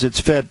problem is it's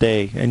Fed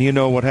day, and you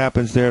know what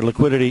happens there.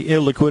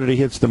 Illiquidity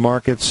hits the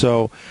market,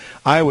 so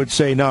I would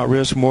say not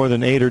risk more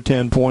than 8 or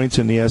 10 points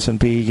in the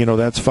S&P. You know,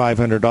 that's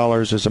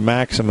 $500 as a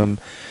maximum.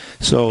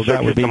 So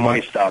that would be my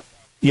money stop.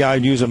 Yeah,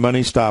 I'd use a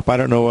money stop. I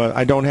don't know.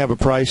 I don't have a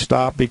price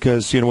stop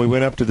because, we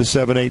went up to the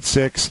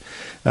 786.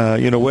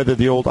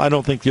 Whether I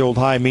don't think the old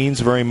high means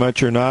very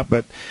much or not,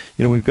 but,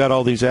 we've got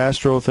all these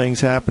astro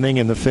things happening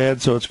in the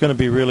Fed, so it's going to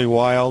be really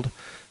wild.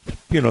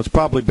 It's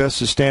probably best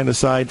to stand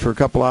aside for a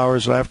couple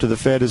hours after the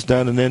Fed is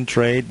done and then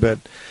trade, but,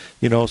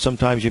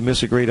 sometimes you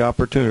miss a great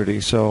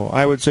opportunity. So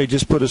I would say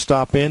just put a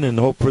stop in and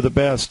hope for the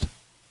best.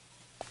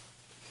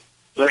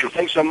 Larry,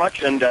 thanks so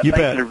much, and You thanks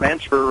bet. in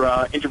advance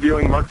for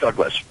interviewing Mark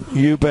Douglas.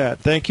 You bet.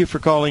 Thank you for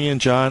calling in,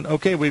 John.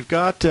 Okay, we've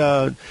got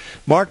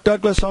Mark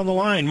Douglas on the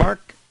line.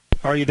 Mark,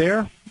 are you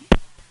there?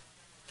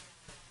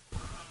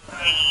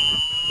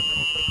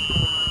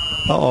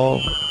 Uh-oh.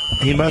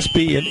 He must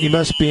be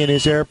in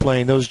his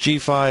airplane. Those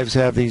G5s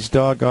have these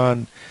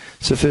doggone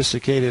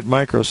sophisticated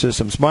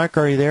microsystems. Mark,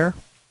 are you there?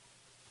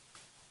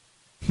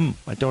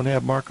 I don't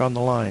have Mark on the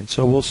line,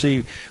 so we'll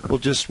see. We'll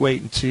just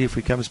wait and see if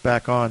he comes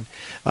back on.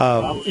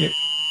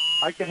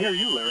 I can hear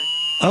you, Larry.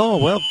 Oh,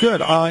 well,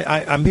 good.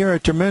 I'm hearing a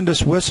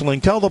tremendous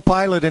whistling. Tell the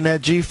pilot in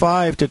that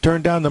G5 to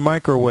turn down the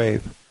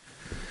microwave.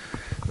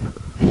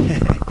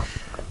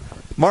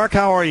 Mark,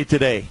 how are you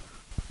today?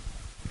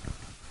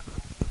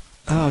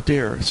 Oh,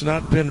 dear. It's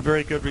not been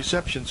very good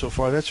reception so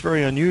far. That's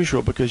very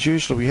unusual because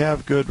usually we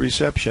have good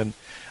reception.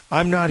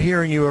 I'm not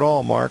hearing you at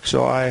all, Mark,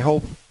 so I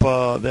hope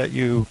that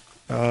you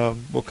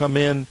will come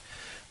in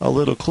a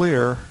little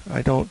clearer.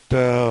 I don't...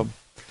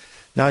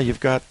 now you've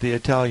got the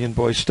Italian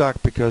boy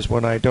stuck because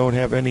when I don't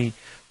have any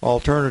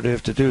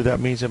alternative to do, that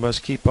means I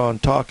must keep on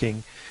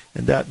talking,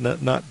 and that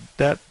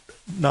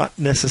not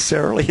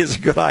necessarily is a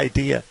good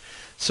idea.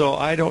 So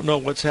I don't know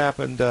what's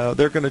happened.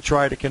 They're going to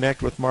try to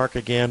connect with Mark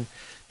again,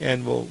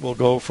 and we'll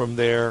go from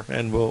there,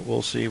 and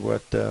we'll see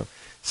what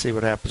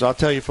happens. I'll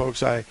tell you,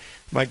 folks,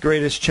 my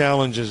greatest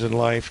challenges in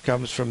life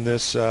comes from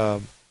these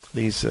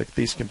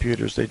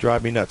computers. They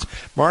drive me nuts.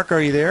 Mark,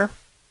 are you there?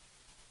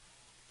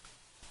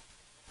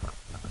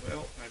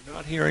 Well, I'm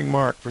not hearing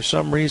Mark. For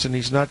some reason,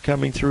 he's not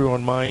coming through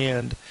on my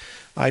end.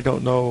 I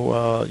don't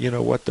know,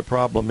 what the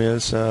problem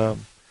is.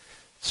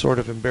 Sort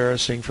of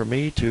embarrassing for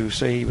me to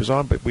say he was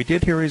on, but we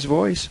did hear his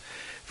voice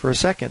for a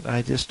second.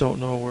 I just don't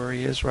know where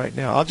he is right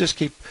now. I'll just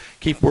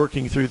keep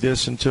working through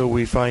this until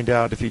we find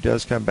out if he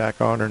does come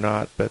back on or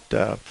not. But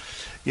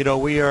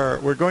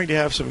we're going to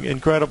have some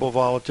incredible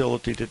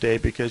volatility today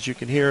because you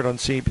can hear it on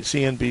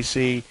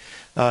CNBC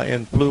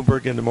and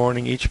Bloomberg in the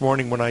morning. Each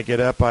morning when I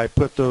get up, I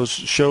put those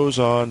shows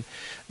on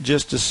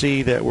just to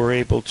see that we're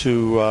able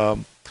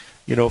to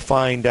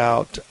find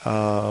out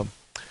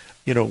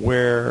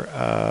where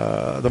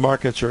the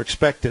markets are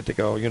expected to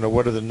go.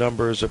 What are the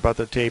numbers about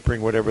the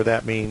tapering, whatever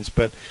that means.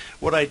 But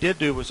what I did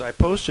do was I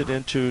posted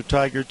into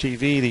Tiger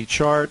TV the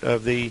chart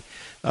of the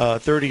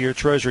 30-year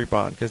Treasury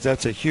bond because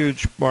that's a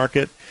huge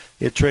market.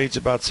 It trades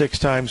about 6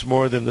 times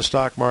more than the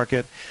stock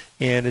market.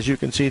 And as you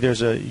can see,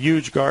 there's a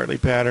huge Gartley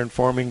pattern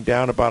forming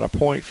down about a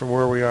point from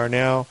where we are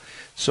now,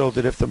 so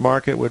that if the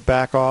market would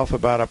back off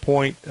about a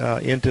point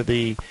into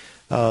the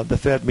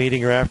Fed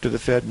meeting or after the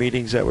Fed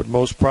meetings, that would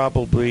most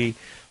probably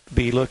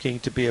be looking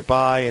to be a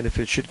buy, and if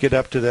it should get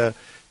up to the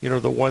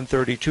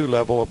 132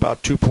 level,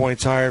 about 2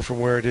 points higher from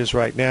where it is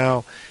right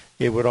now,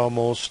 it would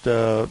almost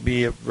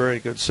be a very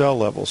good sell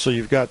level. So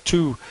you've got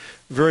two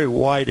very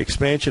wide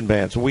expansion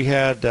bands. We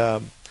had,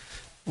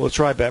 we'll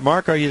try back.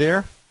 Mark, are you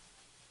there?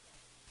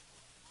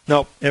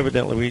 No,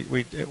 evidently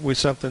we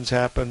something's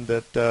happened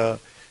that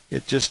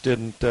it just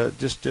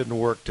didn't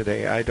work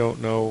today. I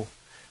don't know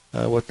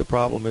what the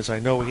problem is. I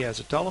know he has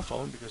a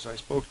telephone because I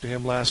spoke to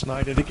him last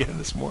night and again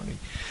this morning.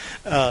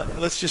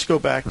 Let's just go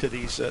back to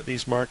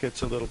these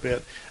markets a little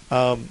bit.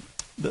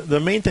 The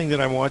main thing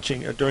that I'm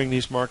watching during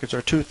these markets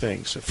are two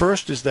things.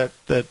 First is that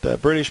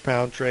British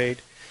pound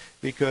trade,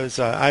 because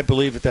I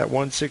believe at that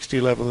 160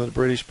 level of the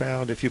British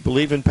pound, if you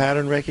believe in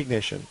pattern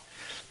recognition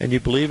and you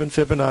believe in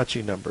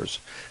Fibonacci numbers,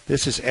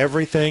 this is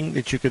everything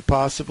that you could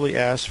possibly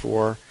ask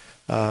for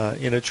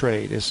in a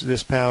trade, is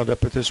this pound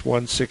up at this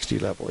 160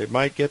 level. It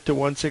might get to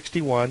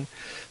 161,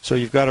 so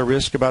you've got to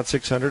risk about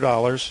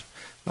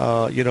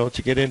 $600,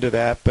 to get into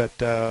that.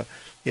 But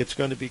it's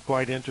going to be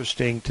quite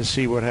interesting to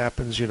see what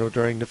happens,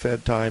 during the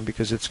Fed time,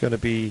 because it's going to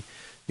be,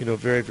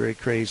 very, very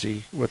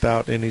crazy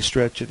without any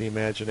stretch of the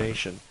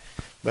imagination.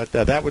 But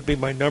that would be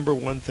my number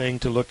one thing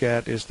to look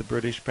at, is the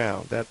British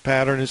pound. That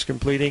pattern is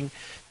completing.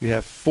 You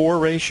have 4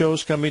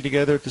 ratios coming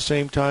together at the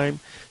same time.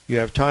 You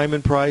have time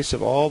and price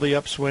of all the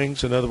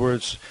upswings. In other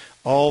words,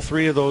 all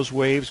 3 of those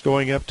waves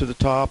going up to the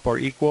top are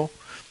equal,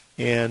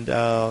 and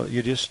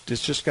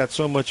it's just got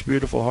so much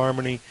beautiful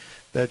harmony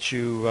that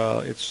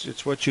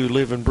it's what you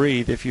live and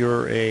breathe if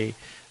you're a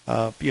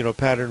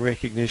pattern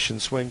recognition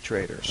swing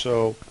trader.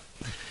 So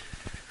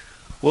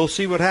we'll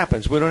see what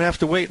happens. We don't have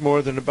to wait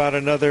more than about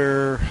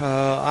another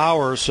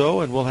hour or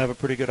so, and we'll have a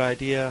pretty good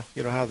idea,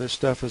 how this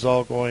stuff is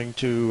all going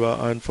to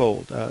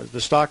unfold.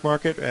 The stock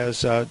market,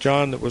 as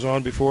John that was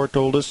on before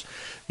told us,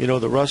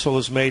 the Russell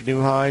has made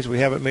new highs. We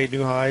haven't made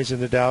new highs in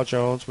the Dow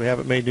Jones. We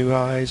haven't made new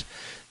highs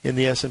in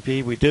the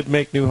S&P. We did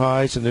make new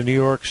highs in the New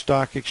York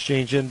Stock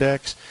Exchange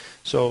Index.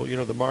 So,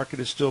 the market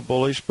is still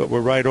bullish, but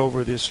we're right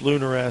over this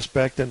lunar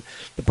aspect. And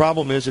the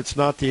problem is it's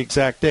not the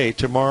exact day.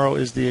 Tomorrow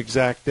is the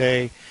exact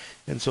day.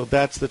 And so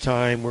that's the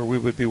time where we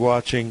would be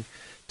watching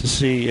to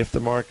see if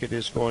the market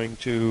is going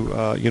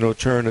to,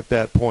 turn at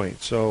that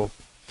point. So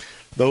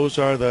those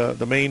are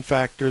the main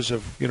factors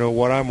of,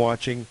 what I'm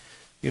watching,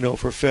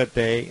 for Fed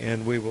Day.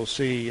 And we will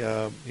see,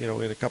 in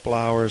a couple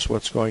hours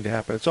what's going to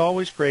happen. It's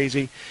always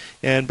crazy.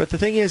 But the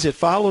thing is, it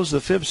follows the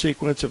fib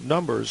sequence of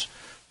numbers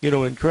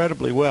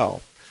incredibly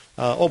well.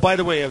 Oh, by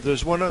the way,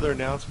 there's one other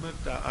announcement.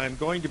 I'm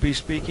going to be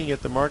speaking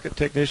at the Market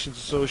Technicians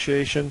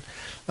Association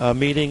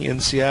meeting in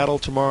Seattle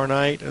tomorrow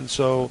night, and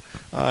so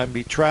I'll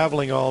be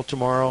traveling all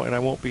tomorrow, and I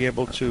won't be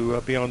able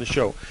to be on the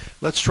show.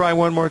 Let's try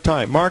one more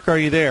time. Mark, are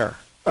you there?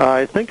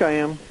 I think I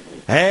am.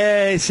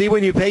 Hey, see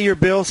when you pay your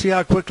bill, see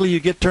how quickly you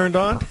get turned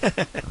on?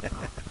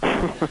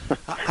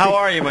 How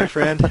are you, my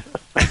friend?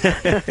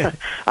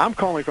 I'm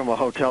calling from a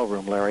hotel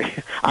room, Larry.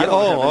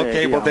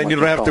 Okay. Well, then you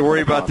don't have to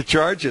worry about the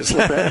charges.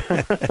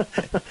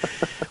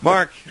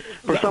 Mark,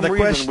 for some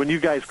reason, when you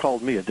guys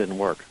called me, it didn't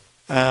work.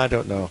 I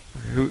don't know.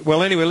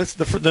 Well, anyway,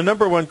 the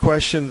number one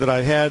question that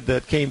I had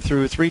that came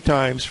through 3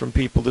 times from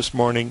people this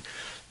morning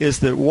is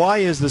that why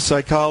is the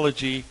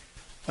psychology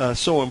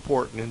so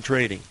important in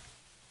trading?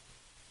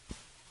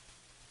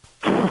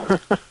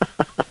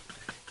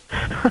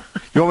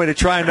 You want me to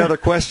try another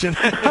question?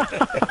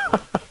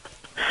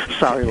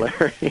 Sorry,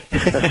 Larry.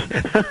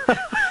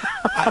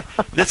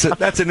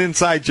 That's an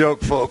inside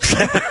joke, folks.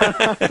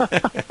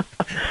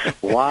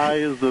 Why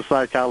is the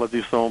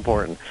psychology so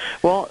important?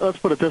 Well, let's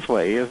put it this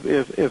way.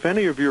 If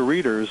any of your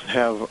readers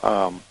have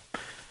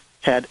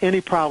had any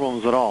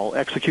problems at all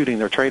executing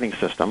their trading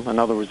system, in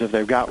other words, if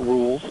they've got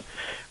rules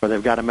or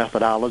they've got a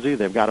methodology,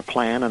 they've got a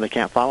plan, and they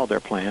can't follow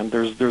their plan,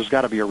 there's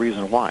got to be a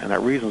reason why, and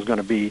that reason is going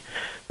to be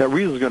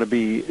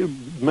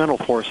mental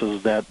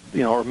forces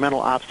or mental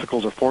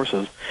obstacles or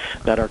forces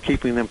that are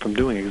keeping them from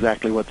doing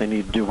exactly what they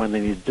need to do when they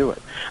need to do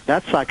it.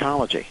 That's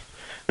psychology.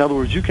 In other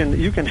words, you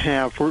can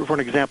have, for an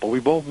example, we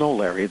both know,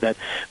 Larry, that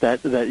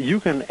you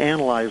can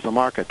analyze the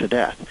market to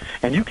death,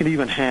 and you can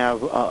even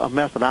have a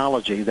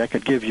methodology that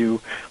could give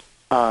you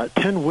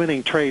 10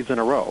 winning trades in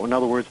a row. In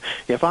other words,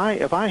 if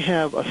I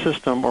have a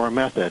system or a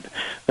method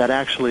that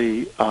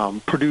actually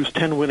produced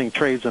 10 winning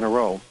trades in a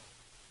row,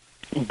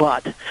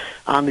 but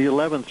on the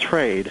 11th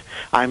trade,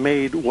 I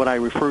made what I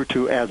refer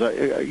to as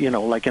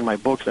like in my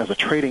books, as a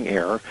trading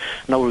error.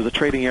 In other words, a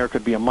trading error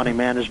could be a money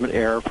management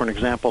error. For an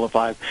example, if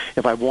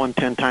I've won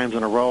 10 times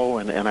in a row,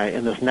 and I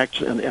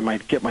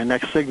get my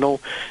next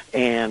signal,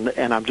 and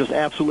I'm just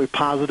absolutely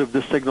positive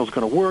this signal is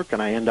going to work,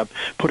 and I end up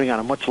putting on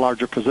a much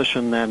larger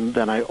position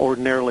than I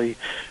ordinarily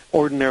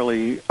would,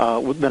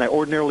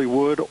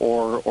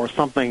 or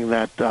something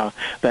that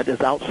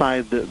is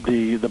outside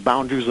the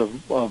boundaries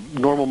of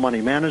normal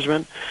money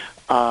management.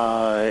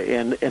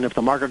 And if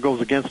the market goes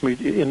against me,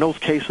 in those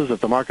cases, if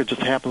the market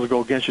just happens to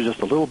go against you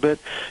just a little bit,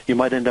 you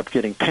might end up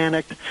getting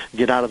panicked,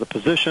 get out of the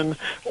position,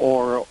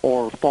 or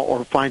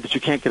find that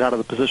you can't get out of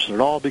the position at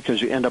all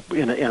because you end up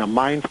in a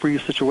mind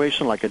freeze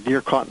situation, like a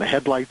deer caught in the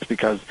headlights,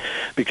 because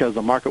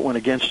the market went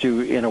against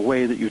you in a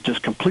way that you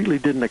just completely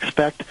didn't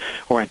expect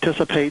or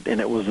anticipate,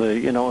 and it was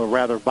a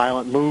rather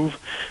violent move.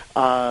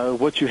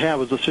 What you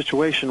have is a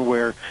situation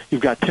where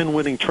you've got 10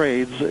 winning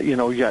trades. You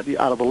got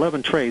out of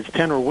 11 trades,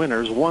 10 are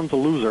winners, one's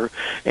a loser,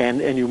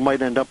 and you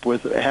might end up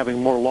with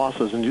having more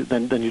losses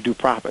than you do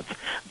profits.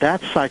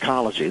 That's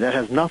psychology. That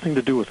has nothing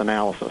to do with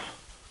analysis.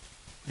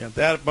 Yeah,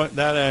 that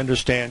I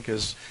understand,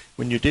 because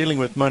when you're dealing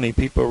with money,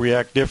 people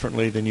react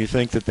differently than you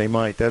think that they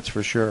might. That's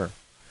for sure.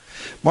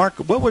 Mark,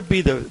 what would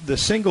be the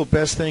single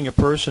best thing a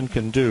person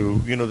can do,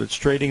 that's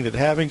trading, that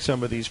having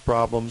some of these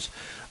problems?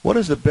 What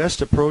is the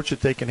best approach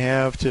that they can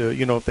have to,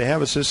 if they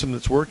have a system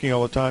that's working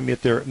all the time,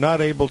 yet they're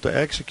not able to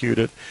execute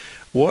it?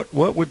 What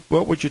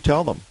would you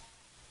tell them?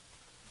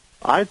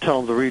 I'd tell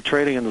them to read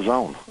Trading in the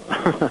Zone.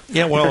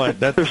 Yeah, well, I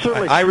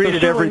read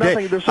it every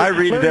day. I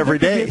read it every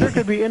day. There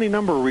could be any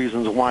number of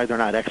reasons why they're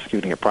not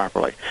executing it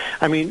properly.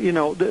 I mean,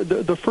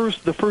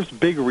 the first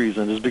big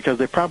reason is because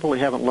they probably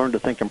haven't learned to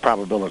think in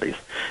probabilities.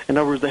 In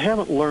other words, they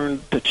haven't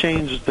learned to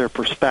change their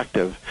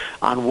perspective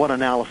on what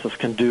analysis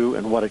can do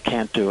and what it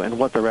can't do, and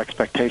what their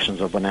expectations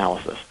of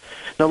analysis.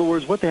 In other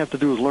words, what they have to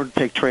do is learn to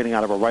take trading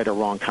out of a right or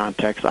wrong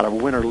context, out of a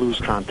win or lose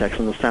context,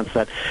 in the sense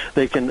that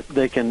they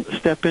can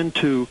step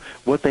into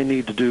what they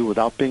need to do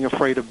without being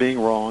afraid of being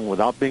wrong,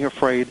 without being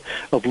afraid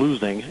of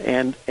losing.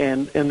 And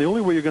the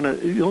only way they're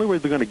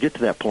going to get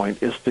to that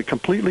point is to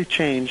completely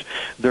change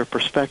their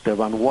perspective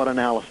on what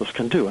analysis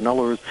can do. In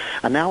other words,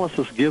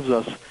 analysis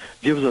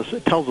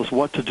tells us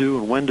what to do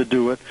and when to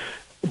do it,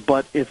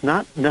 but it's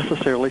not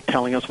necessarily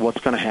telling us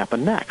what's going to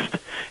happen next.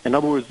 In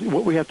other words,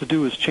 what we have to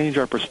do is change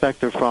our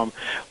perspective from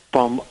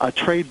a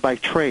trade by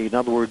trade. In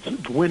other words,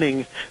 winning.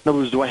 In other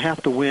words, do I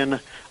have to win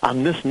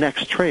on this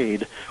next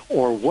trade,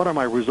 or what are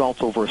my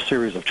results over a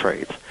series of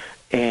trades?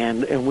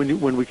 And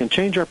when we can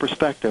change our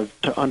perspective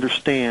to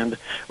understand,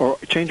 or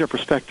change our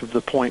perspective to the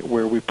point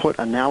where we put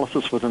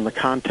analysis within the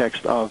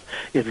context of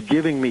it's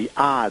giving me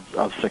odds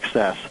of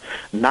success,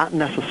 not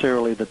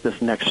necessarily that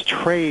this next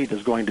trade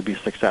is going to be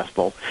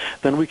successful,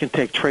 then we can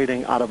take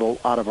trading out of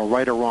a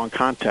right or wrong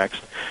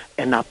context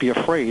and not be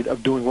afraid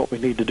of doing what we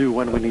need to do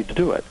when we need to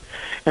do it.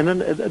 And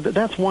then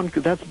that's one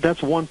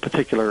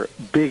particular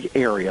big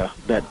area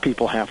that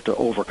people have to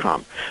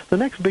overcome. The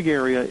next big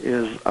area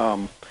is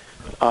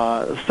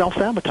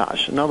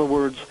self-sabotage. In other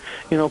words,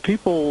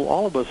 people,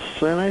 all of us,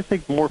 and I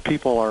think more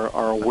people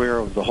are aware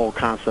of the whole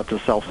concept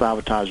of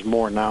self-sabotage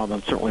more now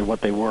than certainly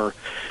what they were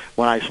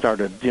when I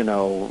started,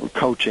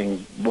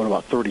 coaching,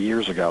 about 30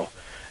 years ago.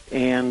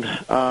 And,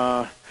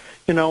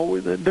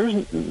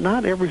 there's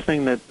not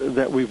everything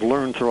that we've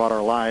learned throughout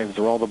our lives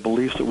or all the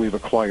beliefs that we've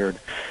acquired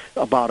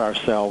about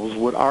ourselves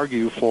would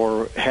argue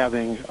for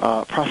having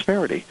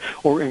prosperity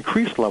or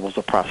increased levels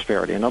of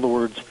prosperity. In other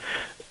words,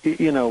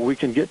 we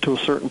can get to a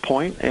certain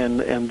point,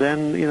 and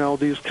then,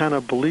 these kind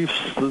of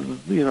beliefs,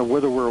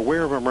 whether we're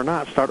aware of them or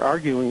not, start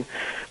arguing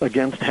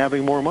against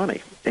having more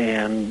money.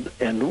 And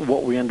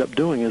what we end up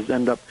doing is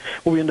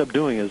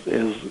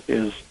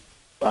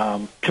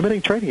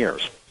committing trading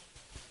errors.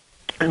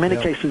 In many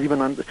cases,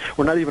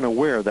 we're not even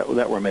aware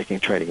that we're making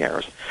trading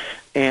errors,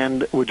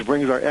 and which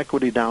brings our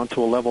equity down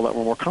to a level that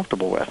we're more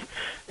comfortable with.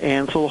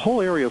 And so the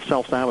whole area of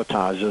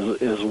self-sabotage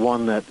is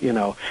one that,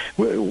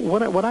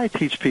 what I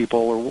teach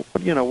people,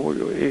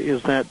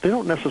 is that they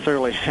don't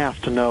necessarily have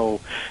to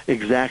know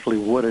exactly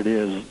what it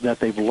is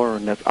that they've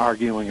learned that's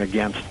arguing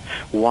against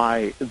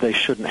why they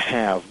shouldn't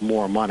have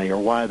more money or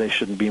why they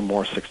shouldn't be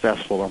more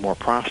successful or more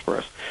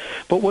prosperous.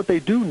 But what they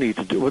do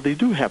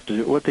have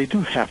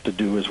to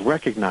do is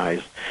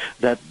recognize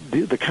that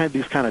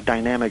these kind of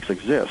dynamics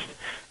exist.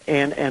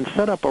 And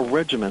set up a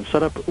regimen,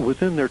 set up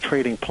within their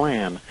trading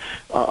plan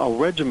a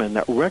regimen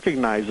that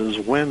recognizes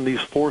when these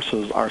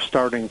forces are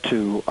starting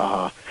to,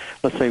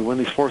 when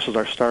these forces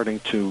are starting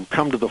to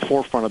come to the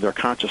forefront of their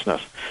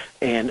consciousness,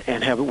 and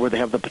where they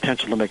have the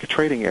potential to make a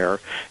trading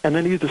error, and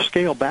then either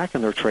scale back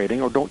in their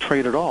trading or don't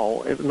trade at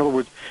all. In other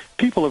words,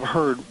 people have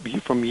heard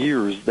from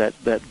years that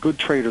good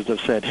traders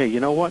have said, hey,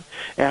 you know what?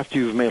 After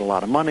you've made a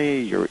lot of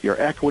money,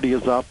 your equity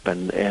is up,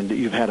 and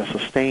you've had a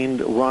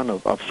sustained run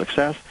of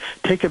success,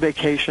 take a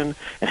vacation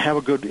and have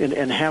a good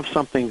and have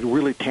something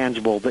really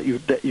tangible that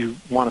you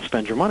want to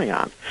spend your money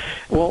on.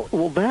 Well,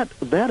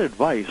 that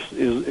advice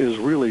is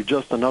really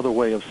just another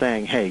way of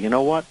saying, hey, you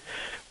know what?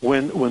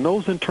 When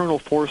those internal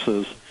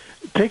forces,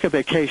 take a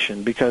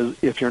vacation, because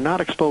if you're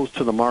not exposed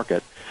to the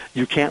market,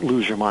 you can't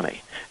lose your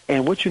money.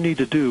 And what you need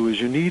to do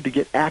is you need to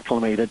get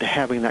acclimated to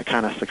having that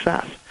kind of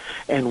success.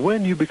 And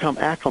when you become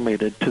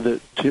acclimated to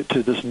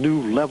this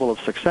new level of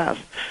success,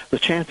 the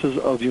chances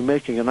of you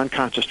making an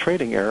unconscious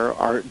trading error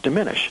are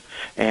diminished.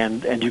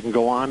 And you can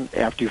go on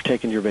after you've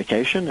taken your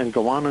vacation and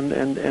go on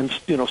and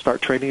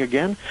start trading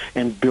again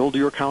and build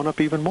your account up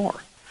even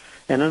more.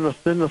 And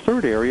then the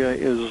third area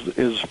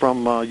is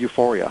from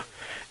euphoria.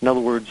 In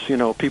other words,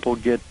 people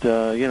get,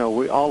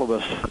 all of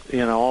us,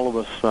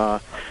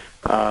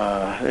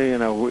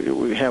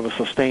 we have a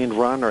sustained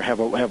run or have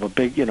a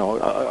big,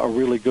 a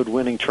really good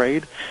winning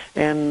trade,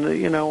 and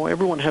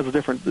everyone has a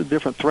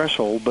different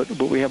threshold, but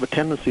we have a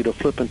tendency to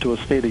flip into a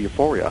state of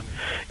euphoria.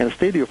 And a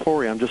state of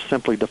euphoria, I'm just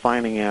simply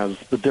defining as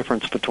the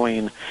difference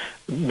between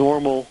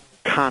normal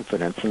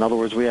confidence. In other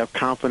words, we have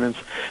confidence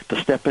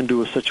to step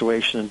into a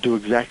situation and do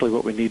exactly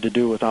what we need to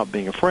do without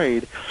being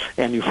afraid,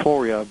 and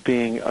euphoria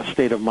being a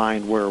state of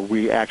mind where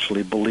we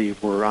actually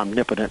believe we're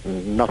omnipotent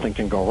and nothing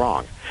can go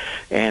wrong.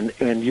 And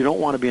you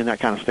don't want to be in that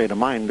kind of state of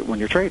mind when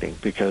you're trading,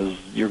 because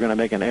you're going to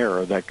make an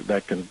error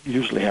that can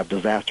usually have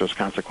disastrous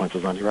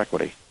consequences on your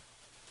equity.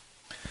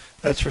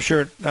 That's for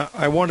sure. Now,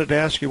 I wanted to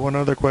ask you one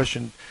other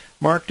question.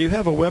 Mark, do you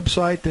have a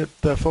website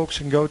that folks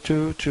can go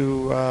to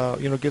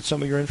get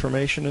some of your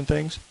information and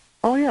things?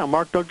 Oh yeah,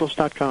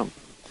 markdouglas.com.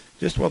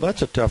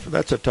 That's a tough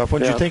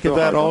one. Did you think of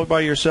that all by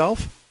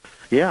yourself?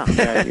 Yeah,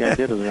 I did,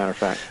 as a matter of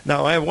fact.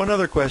 Now, I have one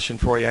other question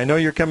for you. I know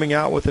you're coming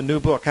out with a new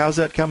book. How's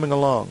that coming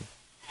along?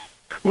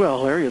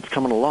 Well, Larry, it's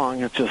coming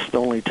along. It's just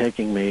only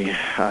taking me,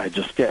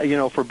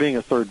 for being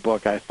a third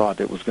book, I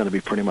thought it was going to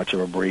be pretty much of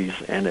a breeze,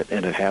 and it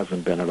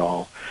hasn't been at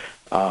all.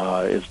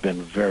 It's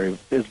been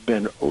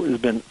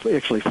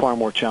actually far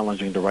more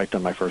challenging to write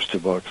than my first two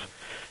books.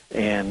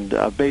 And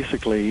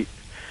basically,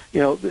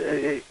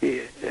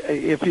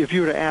 if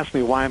you were to ask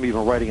me why I'm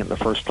even writing it in the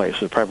first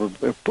place, it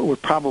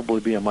would probably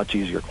be a much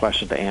easier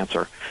question to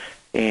answer.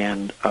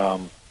 And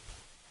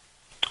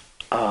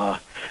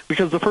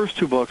because the first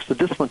two books, The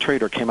Disciplined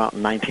Trader came out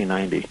in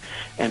 1990,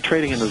 and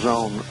Trading in the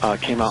Zone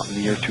came out in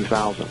the year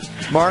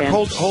 2000. Mark,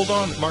 hold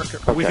on, Mark.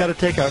 Okay. We got to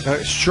take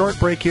a short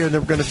break here, and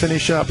then we're going to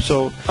finish up.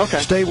 So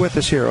stay with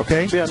us here,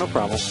 okay? Yeah, no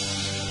problem.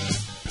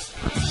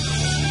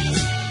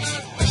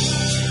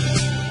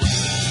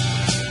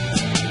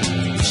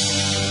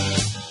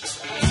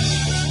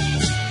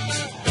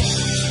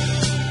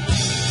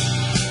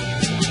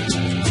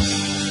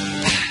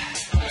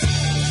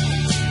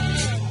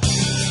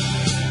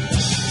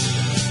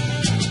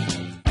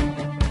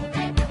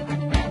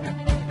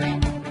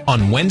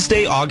 On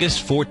Wednesday,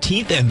 August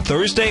 14th and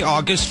Thursday,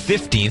 August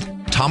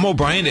 15th, Tom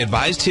O'Brien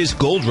advised his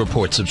Gold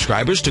Report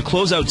subscribers to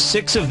close out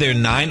 6 of their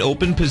 9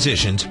 open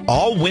positions,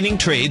 all winning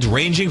trades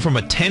ranging from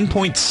a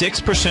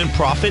 10.6%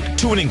 profit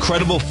to an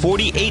incredible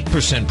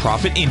 48%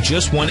 profit in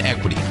just one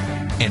equity.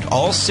 And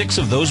all 6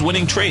 of those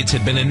winning trades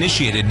had been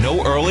initiated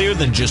no earlier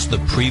than just the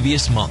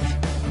previous month.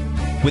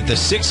 With the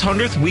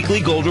 600th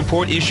weekly Gold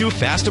Report issue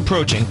fast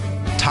approaching,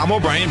 Tom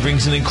O'Brien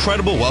brings an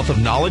incredible wealth of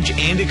knowledge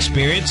and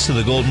experience to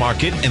the gold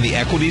market and the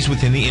equities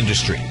within the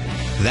industry.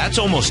 That's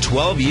almost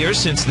 12 years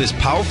since this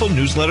powerful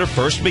newsletter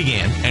first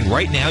began, and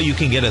right now you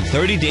can get a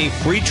 30-day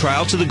free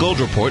trial to the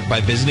Gold Report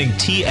by visiting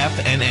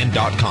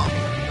TFNN.com.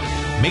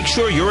 Make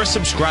sure you're a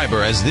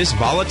subscriber, as this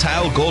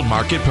volatile gold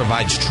market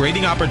provides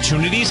trading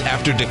opportunities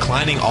after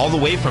declining all the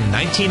way from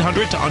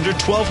 $1,900 to under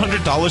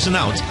 $1,200 an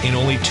ounce in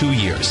only 2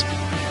 years.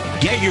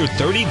 Get your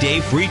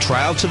 30-day free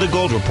trial to the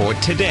Gold Report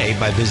today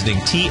by visiting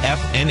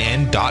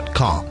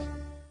TFNN.com.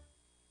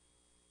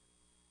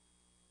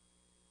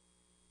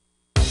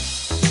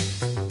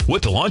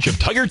 With the launch of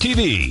Tiger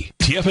TV,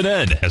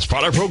 TFNN has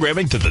brought our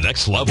programming to the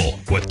next level.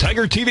 With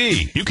Tiger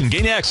TV, you can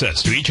gain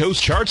access to each host's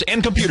charts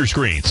and computer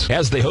screens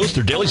as they host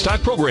their daily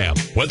stock program.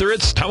 Whether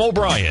it's Tom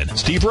O'Brien,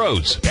 Steve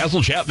Rhodes,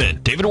 Basil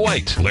Chapman, David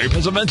White, Larry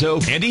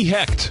Pesavento, Andy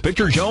Hecht,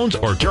 Victor Jones,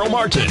 or Daryl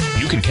Martin,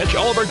 you can catch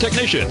all of our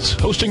technicians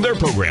hosting their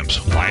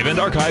programs live and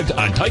archived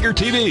on Tiger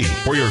TV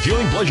for your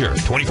viewing pleasure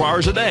 24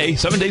 hours a day,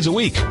 7 days a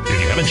week. If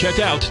you haven't checked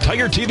out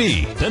Tiger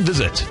TV, then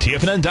visit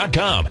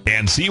TFNN.com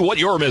and see what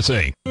you're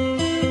missing.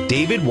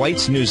 David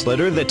White's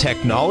newsletter, The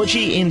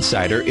Technology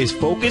Insider, is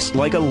focused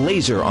like a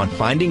laser on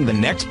finding the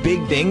next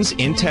big things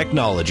in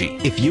technology.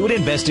 If you had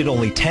invested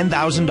only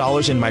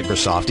 $10,000 in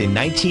Microsoft in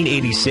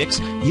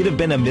 1986, you'd have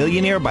been a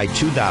millionaire by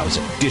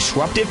 2000.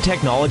 Disruptive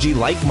technology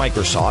like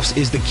Microsoft's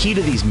is the key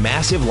to these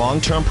massive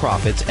long-term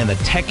profits, and the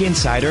Tech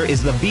Insider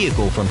is the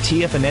vehicle from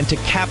TFNN to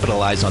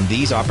capitalize on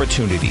these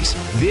opportunities.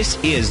 This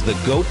is the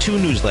go-to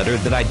newsletter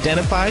that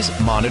identifies,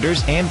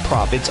 monitors, and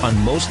profits on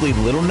mostly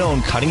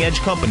little-known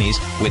cutting-edge companies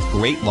with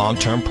great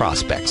long-term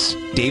prospects.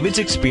 David's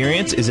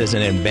experience is as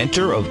an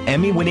inventor of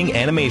Emmy-winning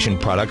animation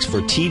products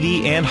for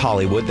TV and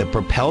Hollywood that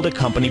propelled a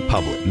company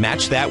public.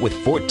 Match that with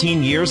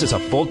 14 years as a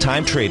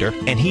full-time trader,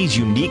 and he's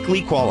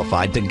uniquely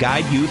qualified to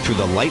guide you through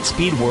the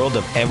light-speed world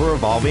of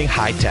ever-evolving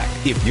high-tech.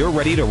 If you're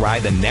ready to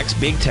ride the next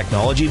big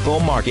technology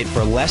bull market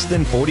for less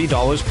than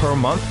 $40 per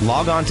month,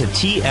 log on to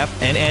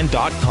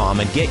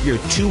TFNN.com and get your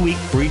 2-week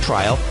free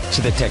trial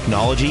to the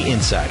Technology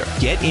Insider.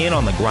 Get in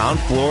on the ground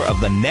floor of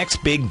the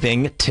next big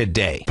thing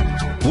today.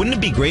 Wouldn't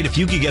it be great if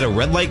you could get a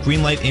red light,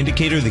 green light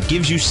indicator that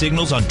gives you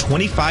signals on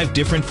 25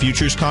 different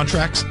futures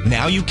contracts?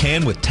 Now you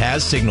can with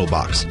Taz Signal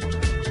Box.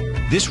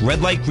 This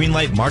red light, green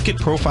light market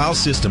profile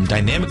system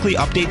dynamically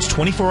updates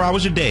 24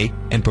 hours a day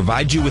and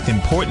provides you with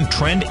important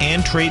trend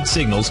and trade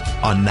signals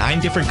on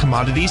 9 different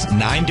commodities,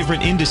 9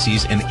 different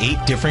indices, and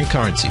 8 different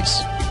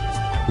currencies.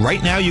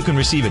 Right now you can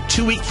receive a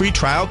 2-week free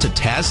trial to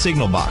Taz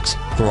Signal Box.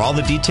 For all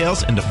the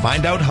details and to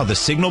find out how the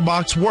Signal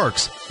Box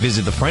works,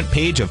 visit the front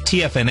page of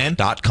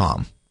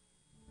TFNN.com.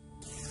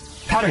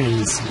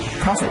 Patterns,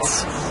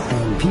 profits,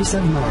 and peace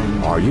of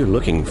mind. Are you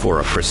looking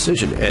for a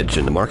precision edge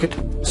in the market?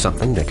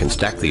 Something that can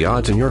stack the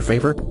odds in your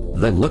favor?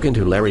 Then look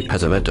into Larry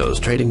Pesavento's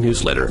trading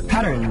newsletter.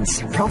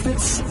 Patterns,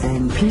 profits,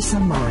 and peace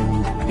of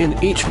mind.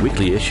 In each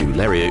weekly issue,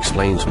 Larry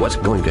explains what's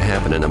going to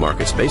happen in the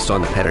markets based on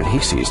the pattern he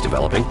sees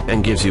developing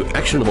and gives you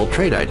actionable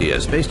trade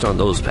ideas based on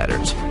those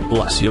patterns.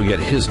 Plus, you'll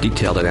get his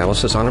detailed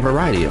analysis on a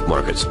variety of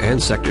markets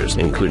and sectors,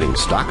 including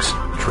stocks,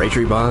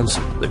 treasury bonds,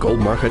 the gold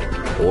market,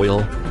 oil,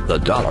 the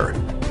dollar,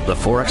 the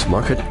Forex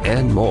market,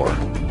 and more.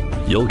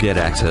 You'll get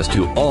access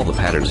to all the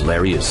patterns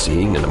Larry is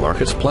seeing in the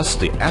markets, plus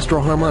the Astro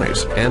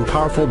Harmonics and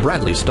powerful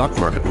Bradley stock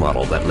market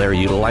model that Larry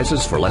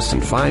utilizes for less than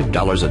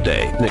 $5 a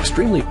day. An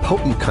extremely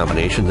potent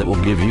combination that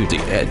will give you the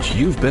edge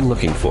you've been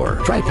looking for.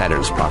 Try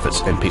Patterns,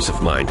 Profits, and Peace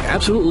of Mind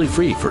absolutely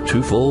free for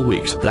 2 full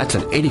weeks. That's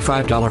an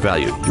 $85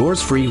 value.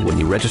 Yours free when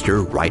you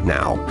register right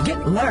now.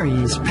 Get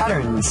Larry's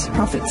Patterns,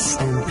 Profits,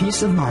 and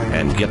Peace of Mind.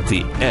 And get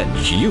the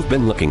edge you've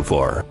been looking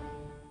for.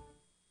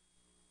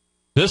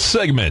 This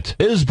segment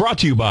is brought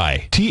to you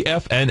by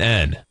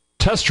TFNN.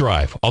 Test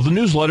drive all the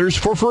newsletters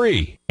for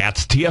free at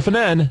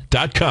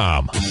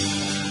TFNN.com.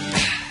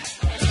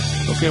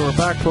 Okay, we're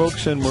back,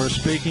 folks, and we're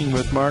speaking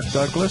with Mark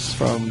Douglas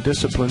from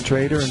Disciplined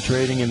Trader and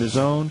Trading in the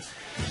Zone.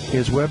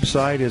 His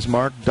website is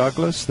Mark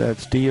Douglas,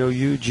 that's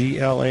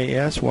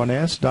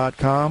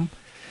DOUGLAS1S.com.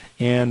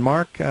 And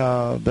Mark,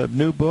 the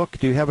new book,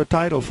 do you have a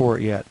title for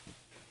it yet?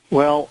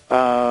 Well,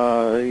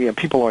 yeah,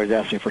 people always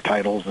ask me for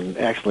titles, and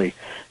actually,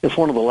 it's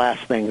one of the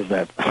last things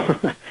that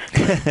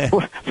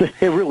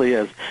it really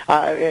is.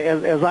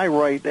 As I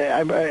write,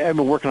 I've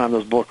been working on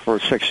this book for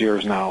 6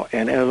 years now,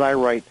 and as I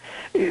write,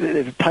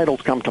 if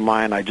titles come to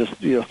mind, I just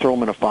throw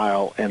them in a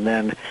file, and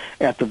then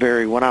at the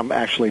when I'm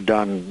actually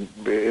done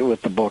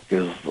with the book,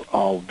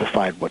 I'll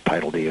decide what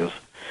title to use,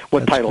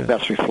 what title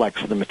best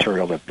reflects the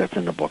material that's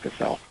in the book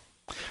itself.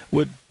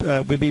 Would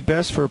it be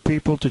best for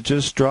people to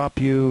just drop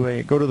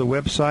you go to the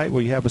website?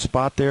 Will you have a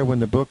spot there when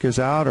the book is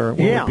out, or what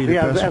would be the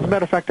best as a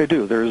matter of fact, I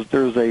do. There's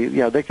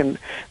a they can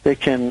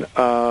there's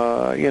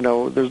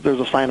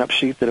a sign up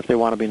sheet that if they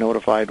want to be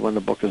notified when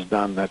the book is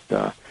done, that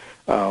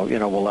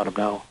we'll let them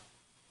know.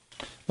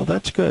 Well,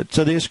 that's good.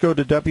 So they just go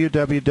to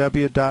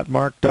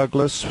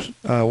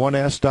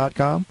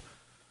www.markdouglas1s.com.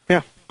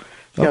 Yeah.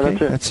 Okay,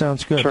 that's it. That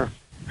sounds good. Sure.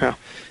 Yeah.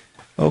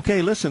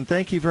 Okay, listen,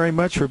 thank you very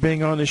much for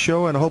being on the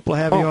show, and I hope we'll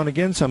have you on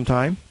again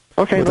sometime.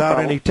 Okay, without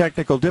any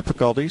technical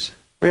difficulties.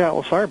 Yeah,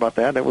 well, sorry about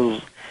that. It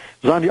was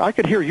on. I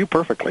could hear you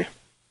perfectly.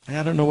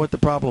 I don't know what the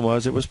problem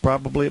was. It was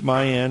probably at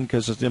my end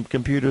because the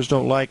computers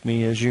don't like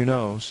me, as you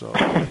know. So,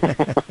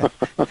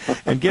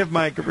 and give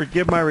my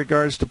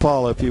regards to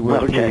Paul, if you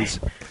will, please.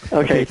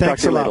 Okay.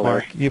 Thanks a lot,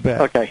 Mark. You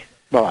bet. Okay.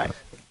 Bye.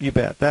 You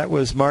bet. That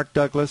was Mark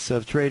Douglas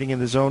of Trading in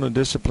the Zone and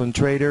Disciplined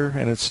Trader,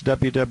 and it's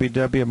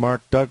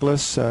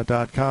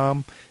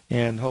www.markdouglas.com,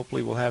 and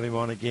hopefully we'll have him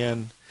on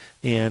again,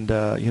 and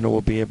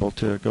we'll be able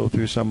to go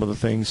through some of the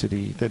things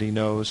that he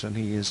knows, and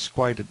he is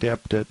quite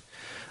adept at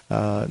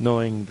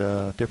knowing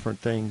the different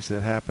things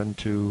that happen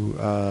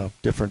to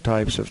different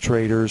types of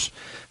traders.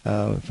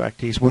 In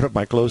fact, he's one of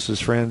my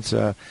closest friends.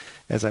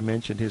 As I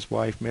mentioned, his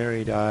wife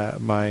married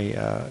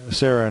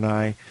Sarah and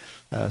I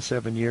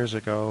 7 years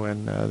ago,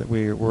 and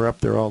we were up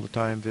there all the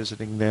time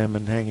visiting them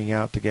and hanging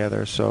out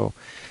together. So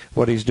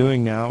what he's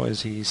doing now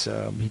is he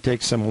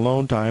takes some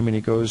alone time and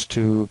he goes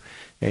to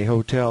a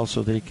hotel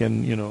so that he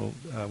can,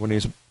 when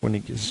his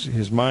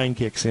mind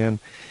kicks in,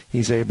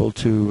 he's able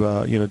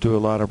to do a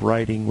lot of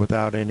writing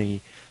without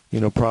any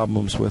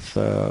problems with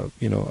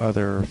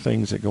other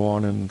things that go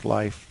on in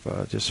life.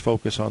 Just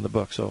focus on the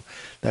book. So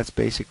that's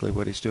basically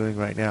what he's doing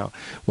right now.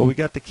 Well, we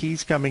got the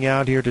keys coming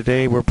out here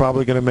today. We're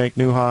probably going to make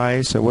new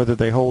highs. So whether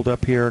they hold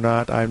up here or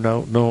not, I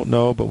don't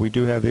know. But we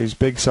do have this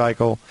big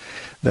cycle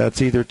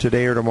that's either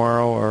today or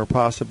tomorrow or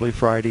possibly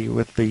Friday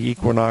with the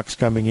equinox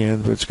coming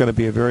in. It's going to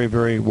be a very,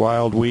 very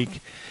wild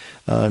week,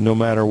 no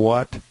matter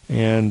what.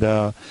 And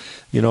try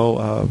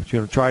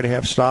to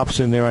have stops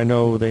in there. I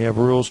know they have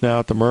rules now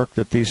at the Merc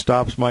that these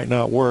stops might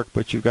not work,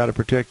 but you've got to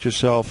protect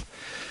yourself,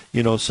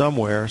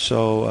 somewhere.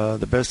 So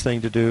the best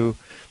thing to do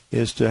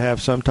is to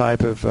have some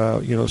type of,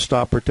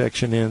 stop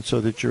protection in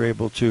so that you're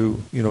able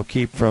to,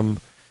 keep from,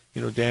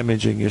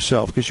 damaging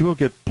yourself. Because you will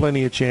get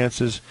plenty of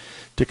chances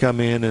to come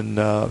in and,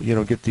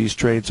 get these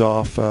trades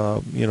off,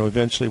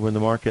 eventually when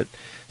the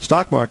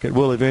stock market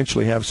will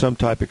eventually have some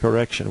type of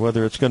correction.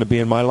 Whether it's going to be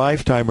in my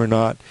lifetime or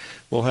not,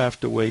 we'll have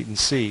to wait and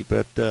see.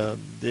 But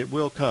it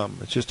will come.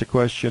 It's just a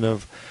question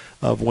of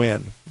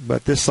when.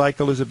 But this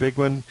cycle is a big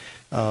one.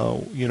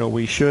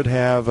 We should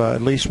have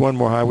at least one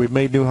more high. We've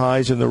made new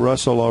highs in the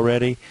Russell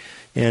already,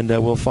 and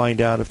we'll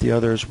find out if the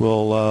others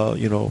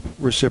will,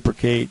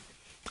 reciprocate,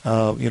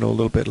 a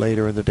little bit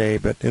later in the day.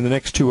 But in the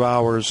next 2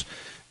 hours,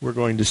 we're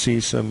going to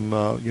see some,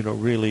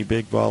 really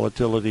big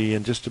volatility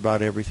in just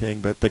about everything.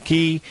 But the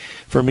key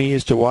for me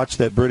is to watch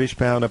that British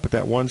pound up at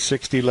that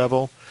 160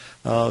 level.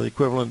 The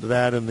equivalent to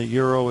that in the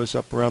euro is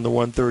up around the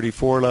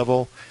 134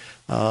 level.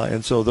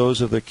 And so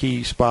those are the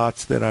key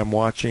spots that I'm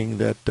watching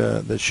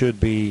that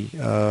should be,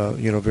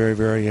 very,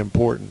 very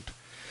important.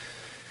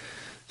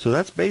 So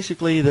that's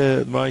basically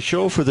my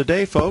show for the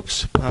day,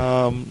 folks.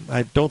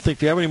 I don't think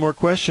if you have any more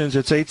questions,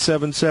 it's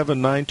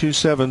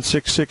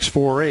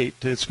 877-927-6648.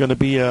 It's going to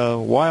be a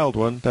wild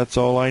one. That's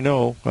all I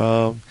know.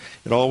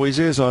 It always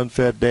is on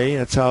Fed Day.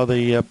 That's how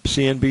the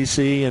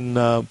CNBC and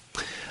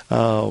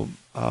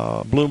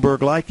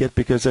Bloomberg like it,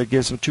 because that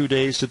gives them 2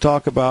 days to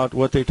talk about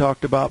what they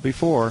talked about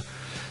before.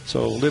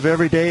 So live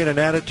every day in an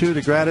attitude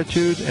of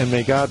gratitude, and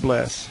may God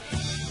bless.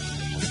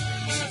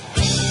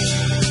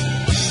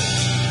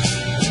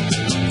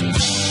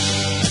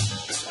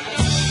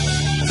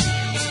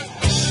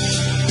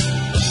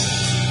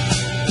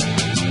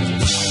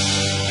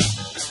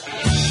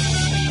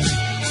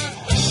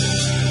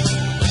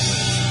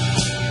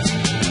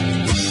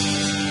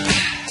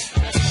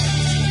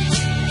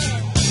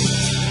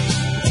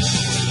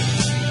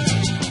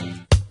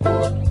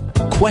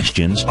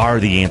 Questions are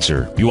the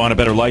answer. You want a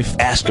better life?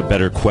 Ask a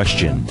better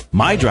question.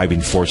 My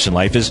driving force in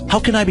life is, how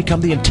can I become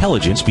the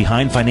intelligence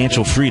behind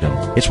financial freedom?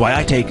 It's why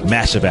I take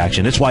massive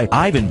action. It's why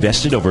I've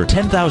invested over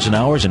 10,000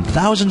 hours and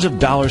thousands of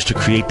dollars to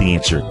create the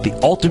answer, the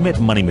ultimate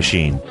money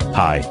machine.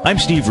 Hi, I'm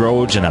Steve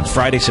Rhodes, and on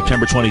Friday,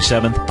 September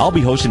 27th, I'll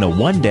be hosting a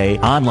one-day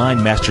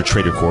online master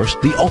trader course,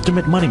 The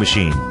Ultimate Money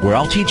Machine, where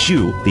I'll teach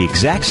you the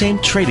exact same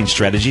trading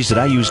strategies that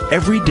I use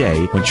every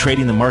day when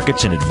trading the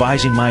markets and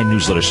advising my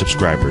newsletter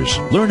subscribers.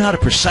 Learn how to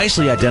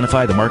precisely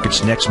identify the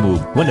market's next move,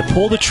 when to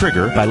pull the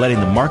trigger by letting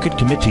the market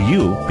commit to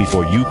you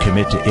before you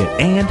commit to it,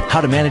 and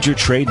how to manage your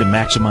trade to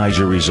maximize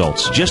your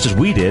results, just as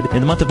we did in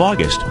the month of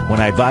August,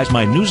 when I advised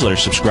my newsletter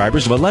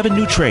subscribers of 11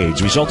 new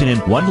trades, resulting in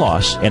one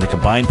loss and a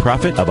combined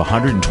profit of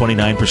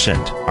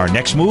 129%. Our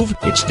next move?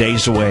 It's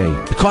days away.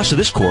 The cost of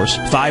this course,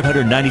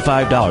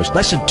 $595,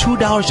 less than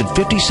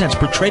 $2.50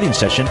 per trading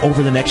session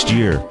over the next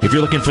year. If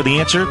you're looking for the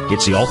answer,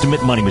 it's the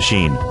Ultimate Money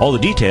Machine. All the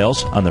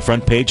details on the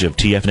front page of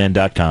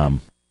TFNN.com.